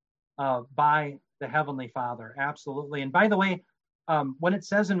by the Heavenly Father. Absolutely. And by the way, when it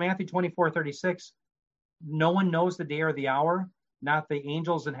says in Matthew 24:36, no one knows the day or the hour, not the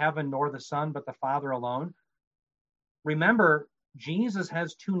angels in heaven nor the Son, but the Father alone. Remember, Jesus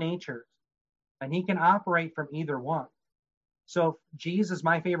has 2 natures, and he can operate from either one. So Jesus,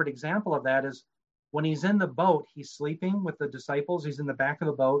 my favorite example of that is when he's in the boat, he's sleeping with the disciples. He's in the back of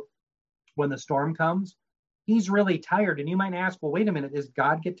the boat when the storm comes. He's really tired. And you might ask, well, wait a minute, does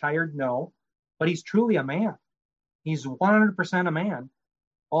God get tired? No, but he's truly a man. He's 100% a man,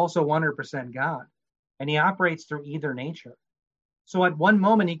 also 100% God. And he operates through either nature. So at one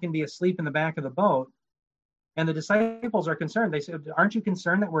moment, he can be asleep in the back of the boat, and the disciples are concerned. They say, aren't you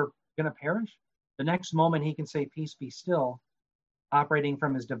concerned that we're going to perish? The next moment, he can say, peace, be still, operating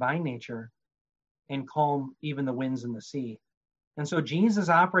from his divine nature and calm even the winds and the sea. And so Jesus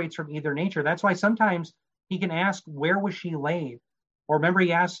operates from either nature. That's why sometimes he can ask, where was she laid? Or remember,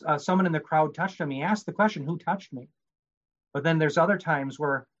 he asked, someone in the crowd touched him. He asked the question, who touched me? But then there's other times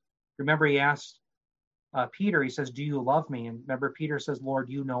where, remember, he asked Peter, he says, do you love me? And remember, Peter says, Lord,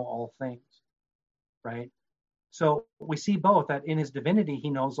 you know all things, right? So we see both that in his divinity, he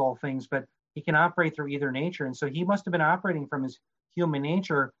knows all things, but he can operate through either nature. And so he must have been operating from his human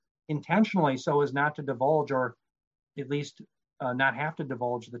nature intentionally so as not to divulge, or at least not have to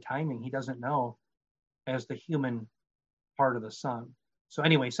divulge the timing. He doesn't know as the human part of the Son. So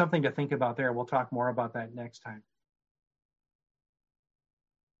anyway, something to think about there. We'll talk more about that next time.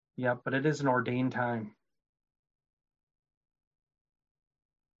 Yeah, but it is an ordained time.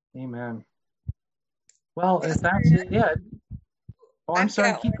 Amen. Well, if that's it. Oh, I'm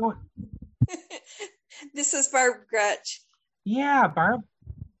sorry, keep going. This is Barb Gretsch. Yeah, Barb.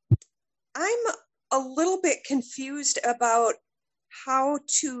 I'm a little bit confused about how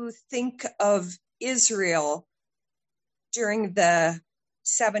to think of Israel during the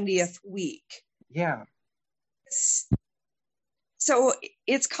 70th week. Yeah. So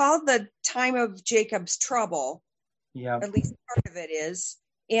it's called the time of Jacob's trouble. Yeah. At least part of it is.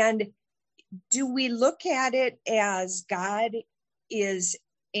 And do we look at it as God is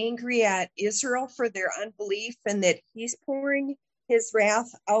angry at Israel for their unbelief and that he's pouring his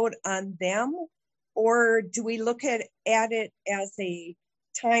wrath out on them? Or do we look at it as a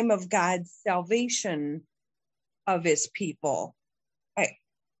time of God's salvation of his people?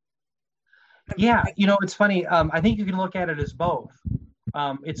 Yeah, it's funny. I think you can look at it as both.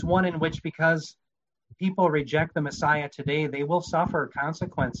 It's one in which, because people reject the Messiah today, they will suffer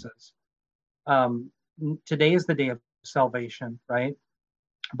consequences. Today is the day of salvation, right?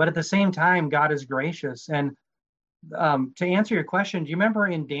 But at the same time, God is gracious. And to answer your question, do you remember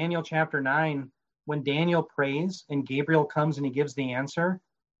in Daniel chapter 9, when Daniel prays and Gabriel comes and he gives the answer?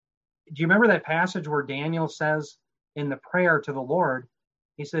 Do you remember that passage where Daniel says in the prayer to the Lord,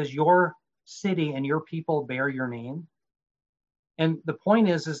 he says, your city and your people bear your name? And the point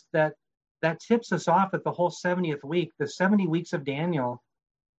is that tips us off that the whole 70th week, the 70 weeks of Daniel,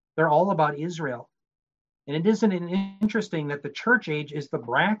 they're all about Israel. And it isn't interesting that the church age is the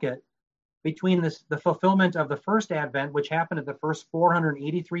bracket between the fulfillment of the first advent, which happened at the first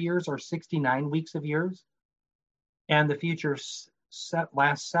 483 years or 69 weeks of years, and the future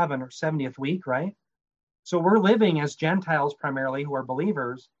last 7 or 70th week, right? So we're living as Gentiles primarily who are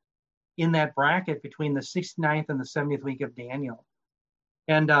believers in that bracket between the 69th and the 70th week of Daniel.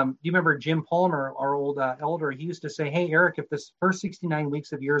 And do you remember Jim Palmer, our old elder? He used to say, hey, Eric, if this first 69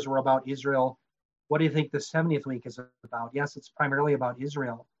 weeks of years were about Israel, what do you think the 70th week is about? Yes, it's primarily about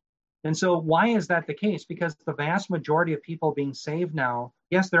Israel. And so why is that the case? Because the vast majority of people being saved now,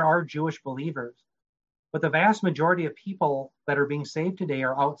 yes, there are Jewish believers, but the vast majority of people that are being saved today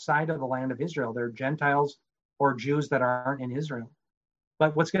are outside of the land of Israel. They're Gentiles or Jews that aren't in Israel.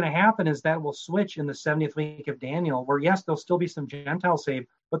 But what's going to happen is that will switch in the 70th week of Daniel, where yes, there'll still be some Gentiles saved,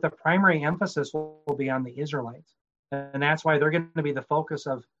 but the primary emphasis will be on the Israelites. And that's why they're going to be the focus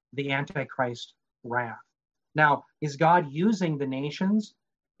of the Antichrist wrath. Now, is God using the nations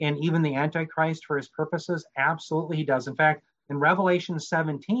and even the Antichrist for his purposes? Absolutely he does. In fact, in Revelation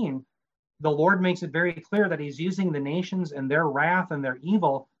 17, the Lord makes it very clear that he's using the nations and their wrath and their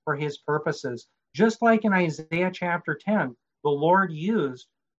evil for his purposes. Just like in Isaiah chapter 10, the Lord used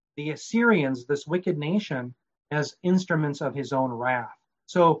the Assyrians, this wicked nation, as instruments of his own wrath.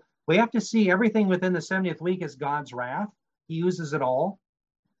 So we have to see everything within the 70th week as God's wrath. He uses it all.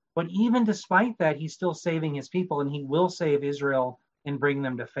 But even despite that, he's still saving his people, and he will save Israel and bring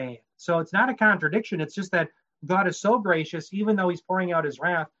them to faith. So it's not a contradiction. It's just that God is so gracious, even though he's pouring out his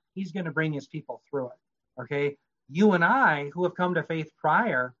wrath, he's going to bring his people through it. Okay? You and I, who have come to faith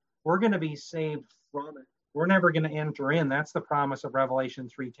prior, we're going to be saved from it. We're never going to enter in. That's the promise of Revelation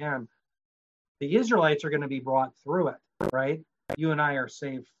 3:10. The Israelites are going to be brought through it, right? You and I are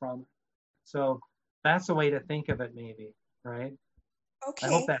saved from it. So that's a way to think of it, maybe, right? Okay.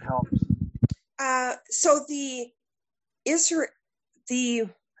 I hope that helps. So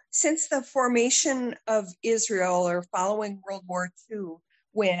since the formation of Israel or following World War II,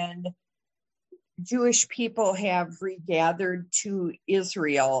 when Jewish people have regathered to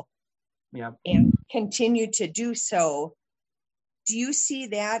Israel, yeah, and continue to do so, do you see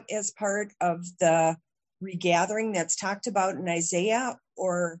that as part of the regathering that's talked about in Isaiah,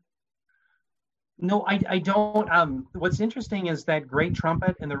 or? No, I don't. What's interesting is that great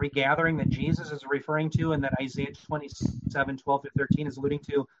trumpet and the regathering that Jesus is referring to and that Isaiah 27:12-13 is alluding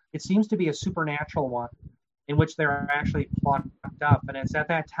to, it seems to be a supernatural one in which they're actually plucked up. And it's at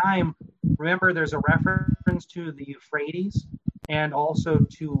that time, remember, there's a reference to the Euphrates and also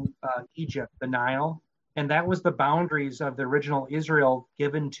to Egypt, the Nile. And that was the boundaries of the original Israel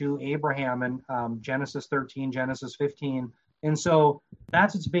given to Abraham in Genesis 13, Genesis 15. And so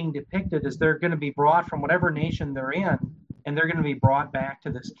that's what's being depicted, is they're going to be brought from whatever nation they're in, and they're going to be brought back to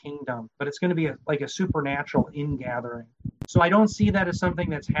this kingdom. But it's going to be like a supernatural ingathering. So I don't see that as something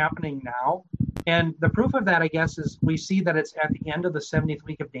that's happening now. And the proof of that, I guess, is we see that it's at the end of the 70th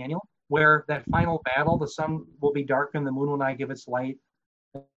week of Daniel, where that final battle, the sun will be darkened, the moon will not give its light,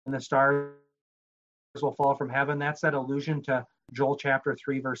 and the stars will fall from heaven. That's that allusion to Joel chapter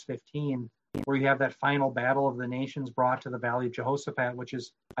 3, verse 15, where you have that final battle of the nations brought to the Valley of Jehoshaphat, which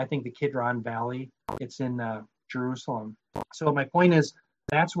is, I think, the Kidron Valley. It's in Jerusalem. So my point is,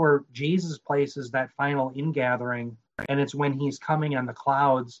 that's where Jesus places that final ingathering, and it's when he's coming on the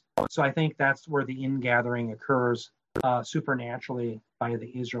clouds. So I think that's where the ingathering occurs supernaturally by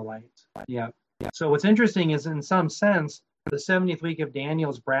the Israelites. Yeah. So what's interesting is, in some sense, the 70th week of Daniel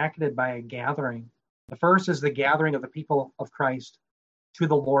is bracketed by a gathering. The first is the gathering of the people of Christ to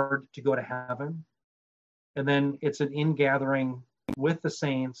the Lord to go to heaven. And then it's an ingathering with the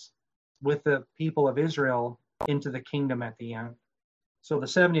saints, with the people of Israel, into the kingdom at the end. So the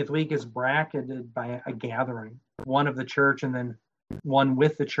 70th week is bracketed by a gathering, one of the church and then one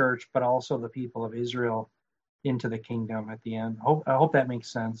with the church, but also the people of Israel into the kingdom at the end. I hope that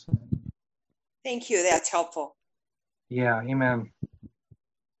makes sense. Thank you. That's helpful. Yeah, amen.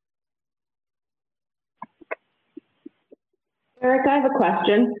 Eric, I have a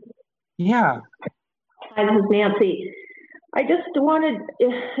question. Yeah. Hi, this is Nancy. I just wanted,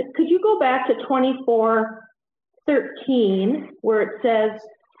 could you go back to 24:13, where it says,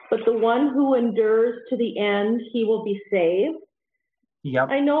 but the one who endures to the end, he will be saved? Yep.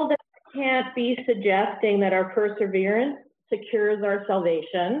 I know that I can't be suggesting that our perseverance secures our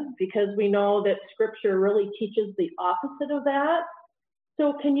salvation, because we know that Scripture really teaches the opposite of that.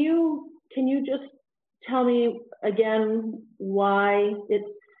 So can you just tell me again why it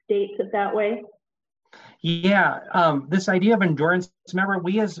states it that way? Yeah, this idea of endurance, remember,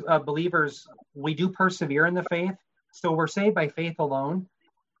 we as believers, we do persevere in the faith. So we're saved by faith alone,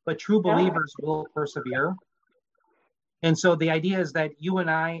 but true believers will persevere. And so the idea is that you and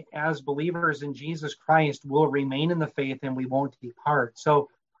I, as believers in Jesus Christ, will remain in the faith and we won't depart. So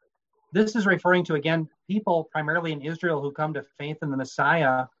this is referring to, again, people primarily in Israel who come to faith in the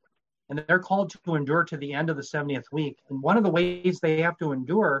Messiah, and they're called to endure to the end of the 70th week. And one of the ways they have to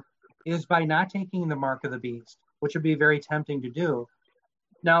endure is by not taking the mark of the beast, which would be very tempting to do.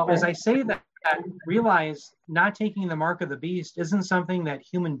 Now, as I say that, realize not taking the mark of the beast isn't something that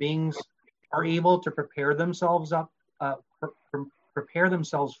human beings are able to prepare themselves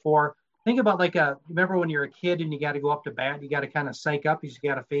for. Think about remember when you're a kid and you got to go up to bat, you got to kind of psych up, you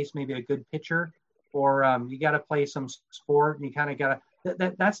got to face maybe a good pitcher, or you got to play some sport, and you kind of got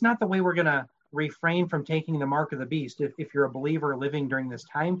to, that's not the way we're going to refrain from taking the mark of the beast. If you're a believer living during this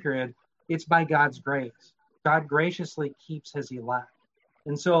time period, it's by God's grace. God graciously keeps his elect.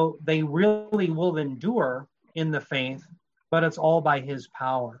 And so they really will endure in the faith, but it's all by his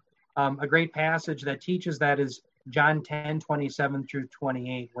power. A great passage that teaches that is John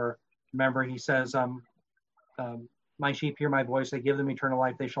 10:27-28, where, remember, he says, my sheep hear my voice, I give them eternal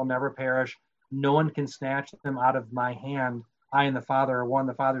life, they shall never perish. No one can snatch them out of my hand. I and the Father are one.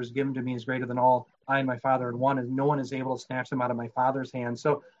 The Father has given to me is greater than all. I and my Father are one, and no one is able to snatch them out of my Father's hand.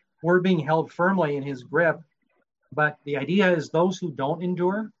 So we're being held firmly in his grip. But the idea is those who don't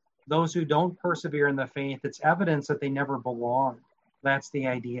endure, those who don't persevere in the faith, it's evidence that they never belong. That's the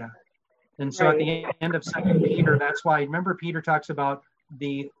idea. And so At the end of 2 Peter, that's why, remember, Peter talks about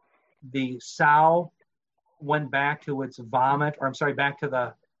the sow went back to its vomit, or I'm sorry, back to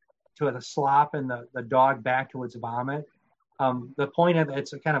the slop, and the dog back to its vomit. The point of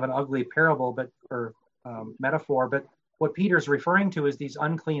it's kind of an ugly parable, or metaphor, but what Peter's referring to is these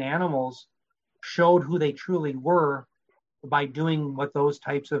unclean animals showed who they truly were by doing what those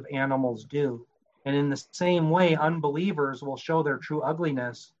types of animals do. And in the same way, unbelievers will show their true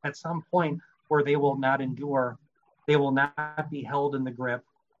ugliness at some point where they will not endure. They will not be held in the grip.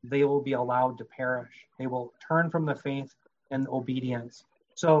 They will be allowed to perish. They will turn from the faith and obedience.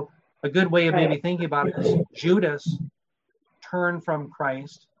 So a good way of maybe thinking about it is Judas turned from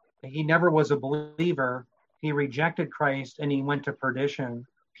Christ. He never was a believer. He rejected Christ and he went to perdition.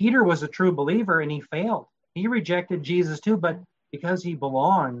 Peter was a true believer and he failed. He rejected Jesus too, but because he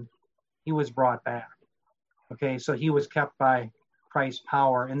belonged, he was brought back. Okay, so he was kept by Christ's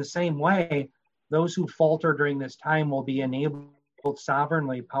power. In the same way, those who falter during this time will be enabled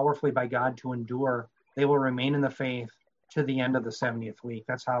sovereignly, powerfully by God to endure. They will remain in the faith to the end of the 70th week.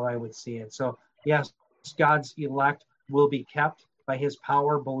 That's how I would see it. So yes, God's elect will be kept by his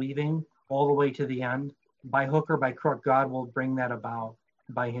power, believing all the way to the end. By hook or by crook, God will bring that about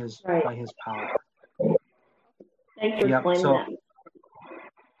by his power. Thanks for explaining that.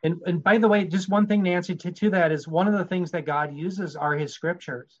 And by the way, just one thing, Nancy, to that is one of the things that God uses are his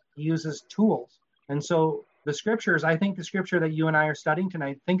scriptures. He uses tools. And so the scriptures, I think the scripture that you and I are studying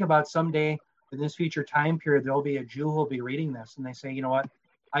tonight, think about someday in this future time period, there'll be a Jew who'll be reading this and they say, you know what,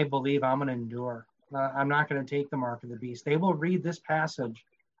 I believe I'm going to endure. I'm not going to take the mark of the beast. They will read this passage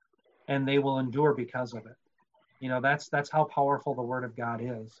and they will endure because of it. You know, that's how powerful the word of God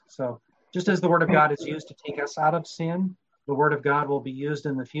is. So just as the word of God is used to take us out of sin, the word of God will be used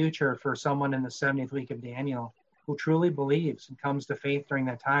in the future for someone in the 70th week of Daniel who truly believes and comes to faith during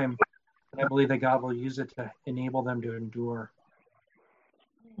that time. And I believe that God will use it to enable them to endure.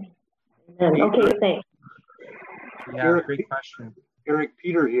 Okay, thanks. Yeah, Eric, great question. Eric,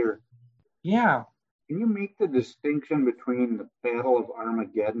 Peter here. Yeah. Can you make the distinction between the Battle of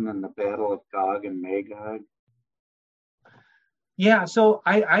Armageddon and the Battle of Gog and Magog? Yeah, so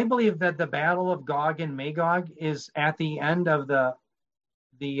I believe that the Battle of Gog and Magog is at the end of the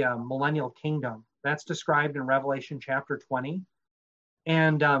millennial kingdom. That's described in Revelation chapter 20.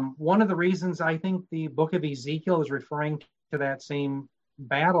 And one of the reasons I think the book of Ezekiel is referring to that same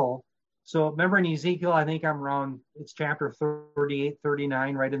battle. So remember in Ezekiel, I think it's chapter 38,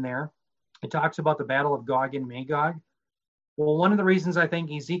 39, right in there. It talks about the Battle of Gog and Magog. Well, one of the reasons I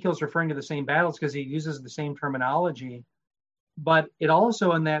think Ezekiel is referring to the same battles because he uses the same terminology. But it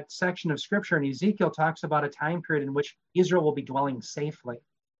also, in that section of scripture in Ezekiel, talks about a time period in which Israel will be dwelling safely.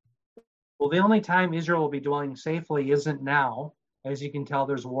 Well, the only time Israel will be dwelling safely isn't now. As you can tell,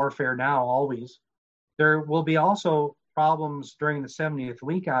 there's warfare now always. There will be also problems during the 70th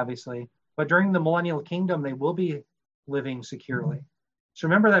week, obviously, but during the millennial kingdom, they will be living securely. So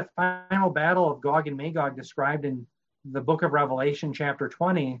remember that final battle of Gog and Magog described in the book of Revelation, chapter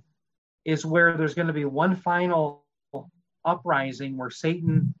 20, is where there's going to be one final uprising where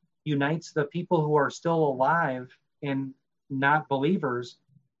Satan unites the people who are still alive and not believers,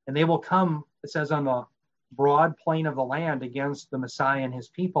 and they will come, it says, on the broad plain of the land against the Messiah and his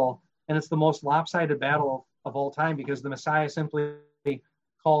people. And it's the most lopsided battle of all time, because the Messiah simply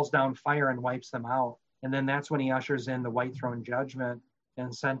calls down fire and wipes them out. And then that's when he ushers in the white throne judgment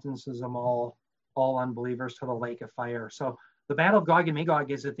and sentences them all unbelievers to the lake of fire. So the battle of Gog and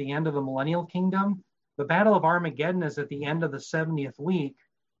Magog is at the end of the millennial kingdom. The battle of Armageddon is at the end of the 70th week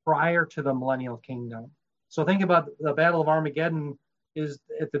prior to the millennial kingdom. So think about the battle of Armageddon is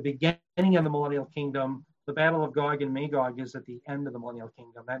at the beginning of the millennial kingdom. The battle of Gog and Magog is at the end of the millennial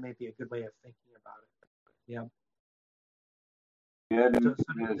kingdom. That may be a good way of thinking about it. Yeah.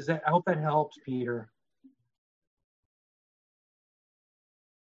 So I hope that helps, Peter.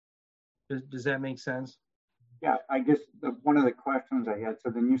 Does that make sense? Yeah, I guess one of the questions I had, so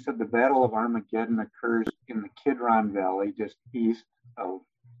then you said the Battle of Armageddon occurs in the Kidron Valley, just east of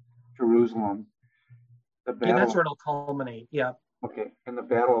Jerusalem. Yeah, that's where it'll culminate, yeah. Okay, and the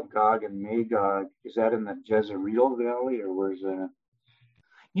Battle of Gog and Magog, is that in the Jezreel Valley, or where's that?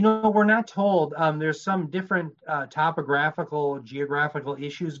 You know, we're not told. There's some different topographical, geographical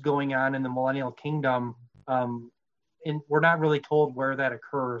issues going on in the millennial kingdom. And we're not really told where that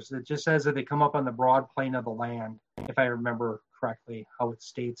occurs. It just says that they come up on the broad plain of the land, if I remember correctly how it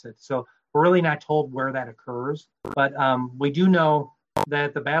states it. So we're really not told where that occurs. But we do know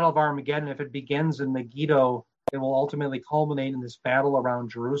that the Battle of Armageddon, if it begins in Megiddo, it will ultimately culminate in this battle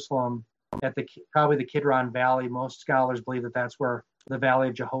around Jerusalem at probably the Kidron Valley. Most scholars believe that that's where the Valley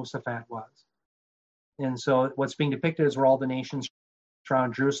of Jehoshaphat was. And so what's being depicted is where all the nations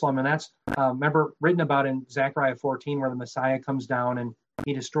around Jerusalem. And that's, remember, written about in Zechariah 14, where the Messiah comes down and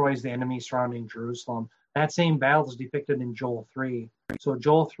he destroys the enemy surrounding Jerusalem. That same battle is depicted in Joel 3. So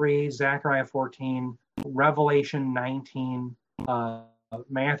Joel 3, Zechariah 14, Revelation 19,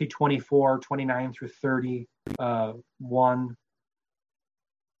 Matthew 24, 29 through 30, 1.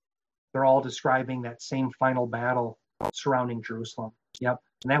 They're all describing that same final battle surrounding Jerusalem. Yep.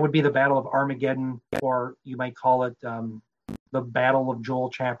 And that would be the Battle of Armageddon, or you might call it the Battle of Joel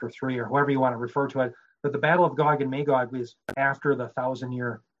chapter 3, or however you want to refer to it. But the Battle of Gog and Magog is after the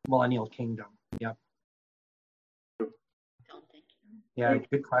 1,000-year millennial kingdom. Yep. Yeah,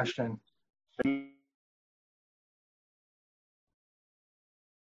 good question.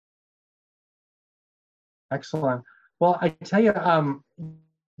 Excellent. Well, I tell you,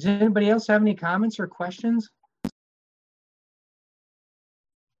 does anybody else have any comments or questions?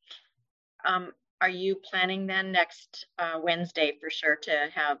 Are you planning then next Wednesday for sure to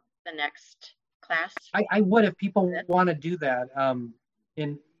have the next class? I would, if people want to do that.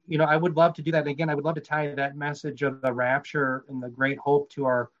 And, you know, I would love to do that. Again, I would love to tie that message of the rapture and the great hope to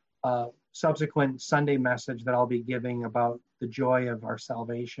our subsequent Sunday message that I'll be giving about the joy of our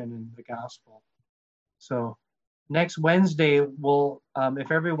salvation and the gospel. So next Wednesday, we'll,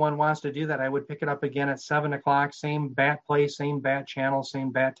 if everyone wants to do that, I would pick it up again at 7 o'clock, same bat place, same bat channel,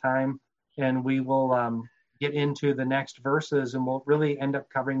 same bat time. And we will get into the next verses, and we'll really end up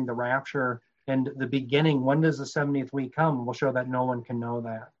covering the rapture and the beginning. When does the 70th week come? We'll show that no one can know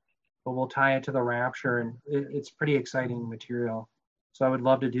that, but we'll tie it to the rapture, and it's pretty exciting material. So I would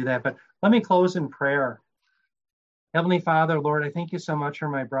love to do that. But let me close in prayer. Heavenly Father, Lord, I thank you so much for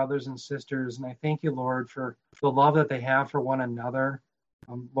my brothers and sisters, and I thank you, Lord, for the love that they have for one another.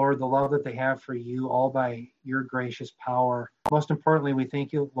 Lord, the love that they have for you, all by your gracious power. Most importantly, we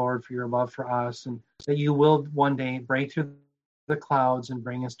thank you, Lord, for your love for us, and that you will one day break through the clouds and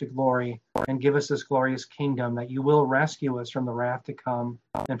bring us to glory and give us this glorious kingdom, that you will rescue us from the wrath to come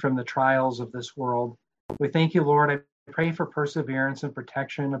and from the trials of this world. We thank you, Lord. I pray for perseverance and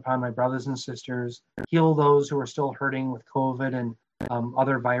protection upon my brothers and sisters. Heal those who are still hurting with COVID and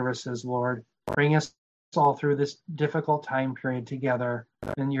other viruses, Lord. Bring us all through this difficult time period together.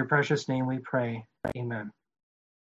 In your precious name we pray. Amen.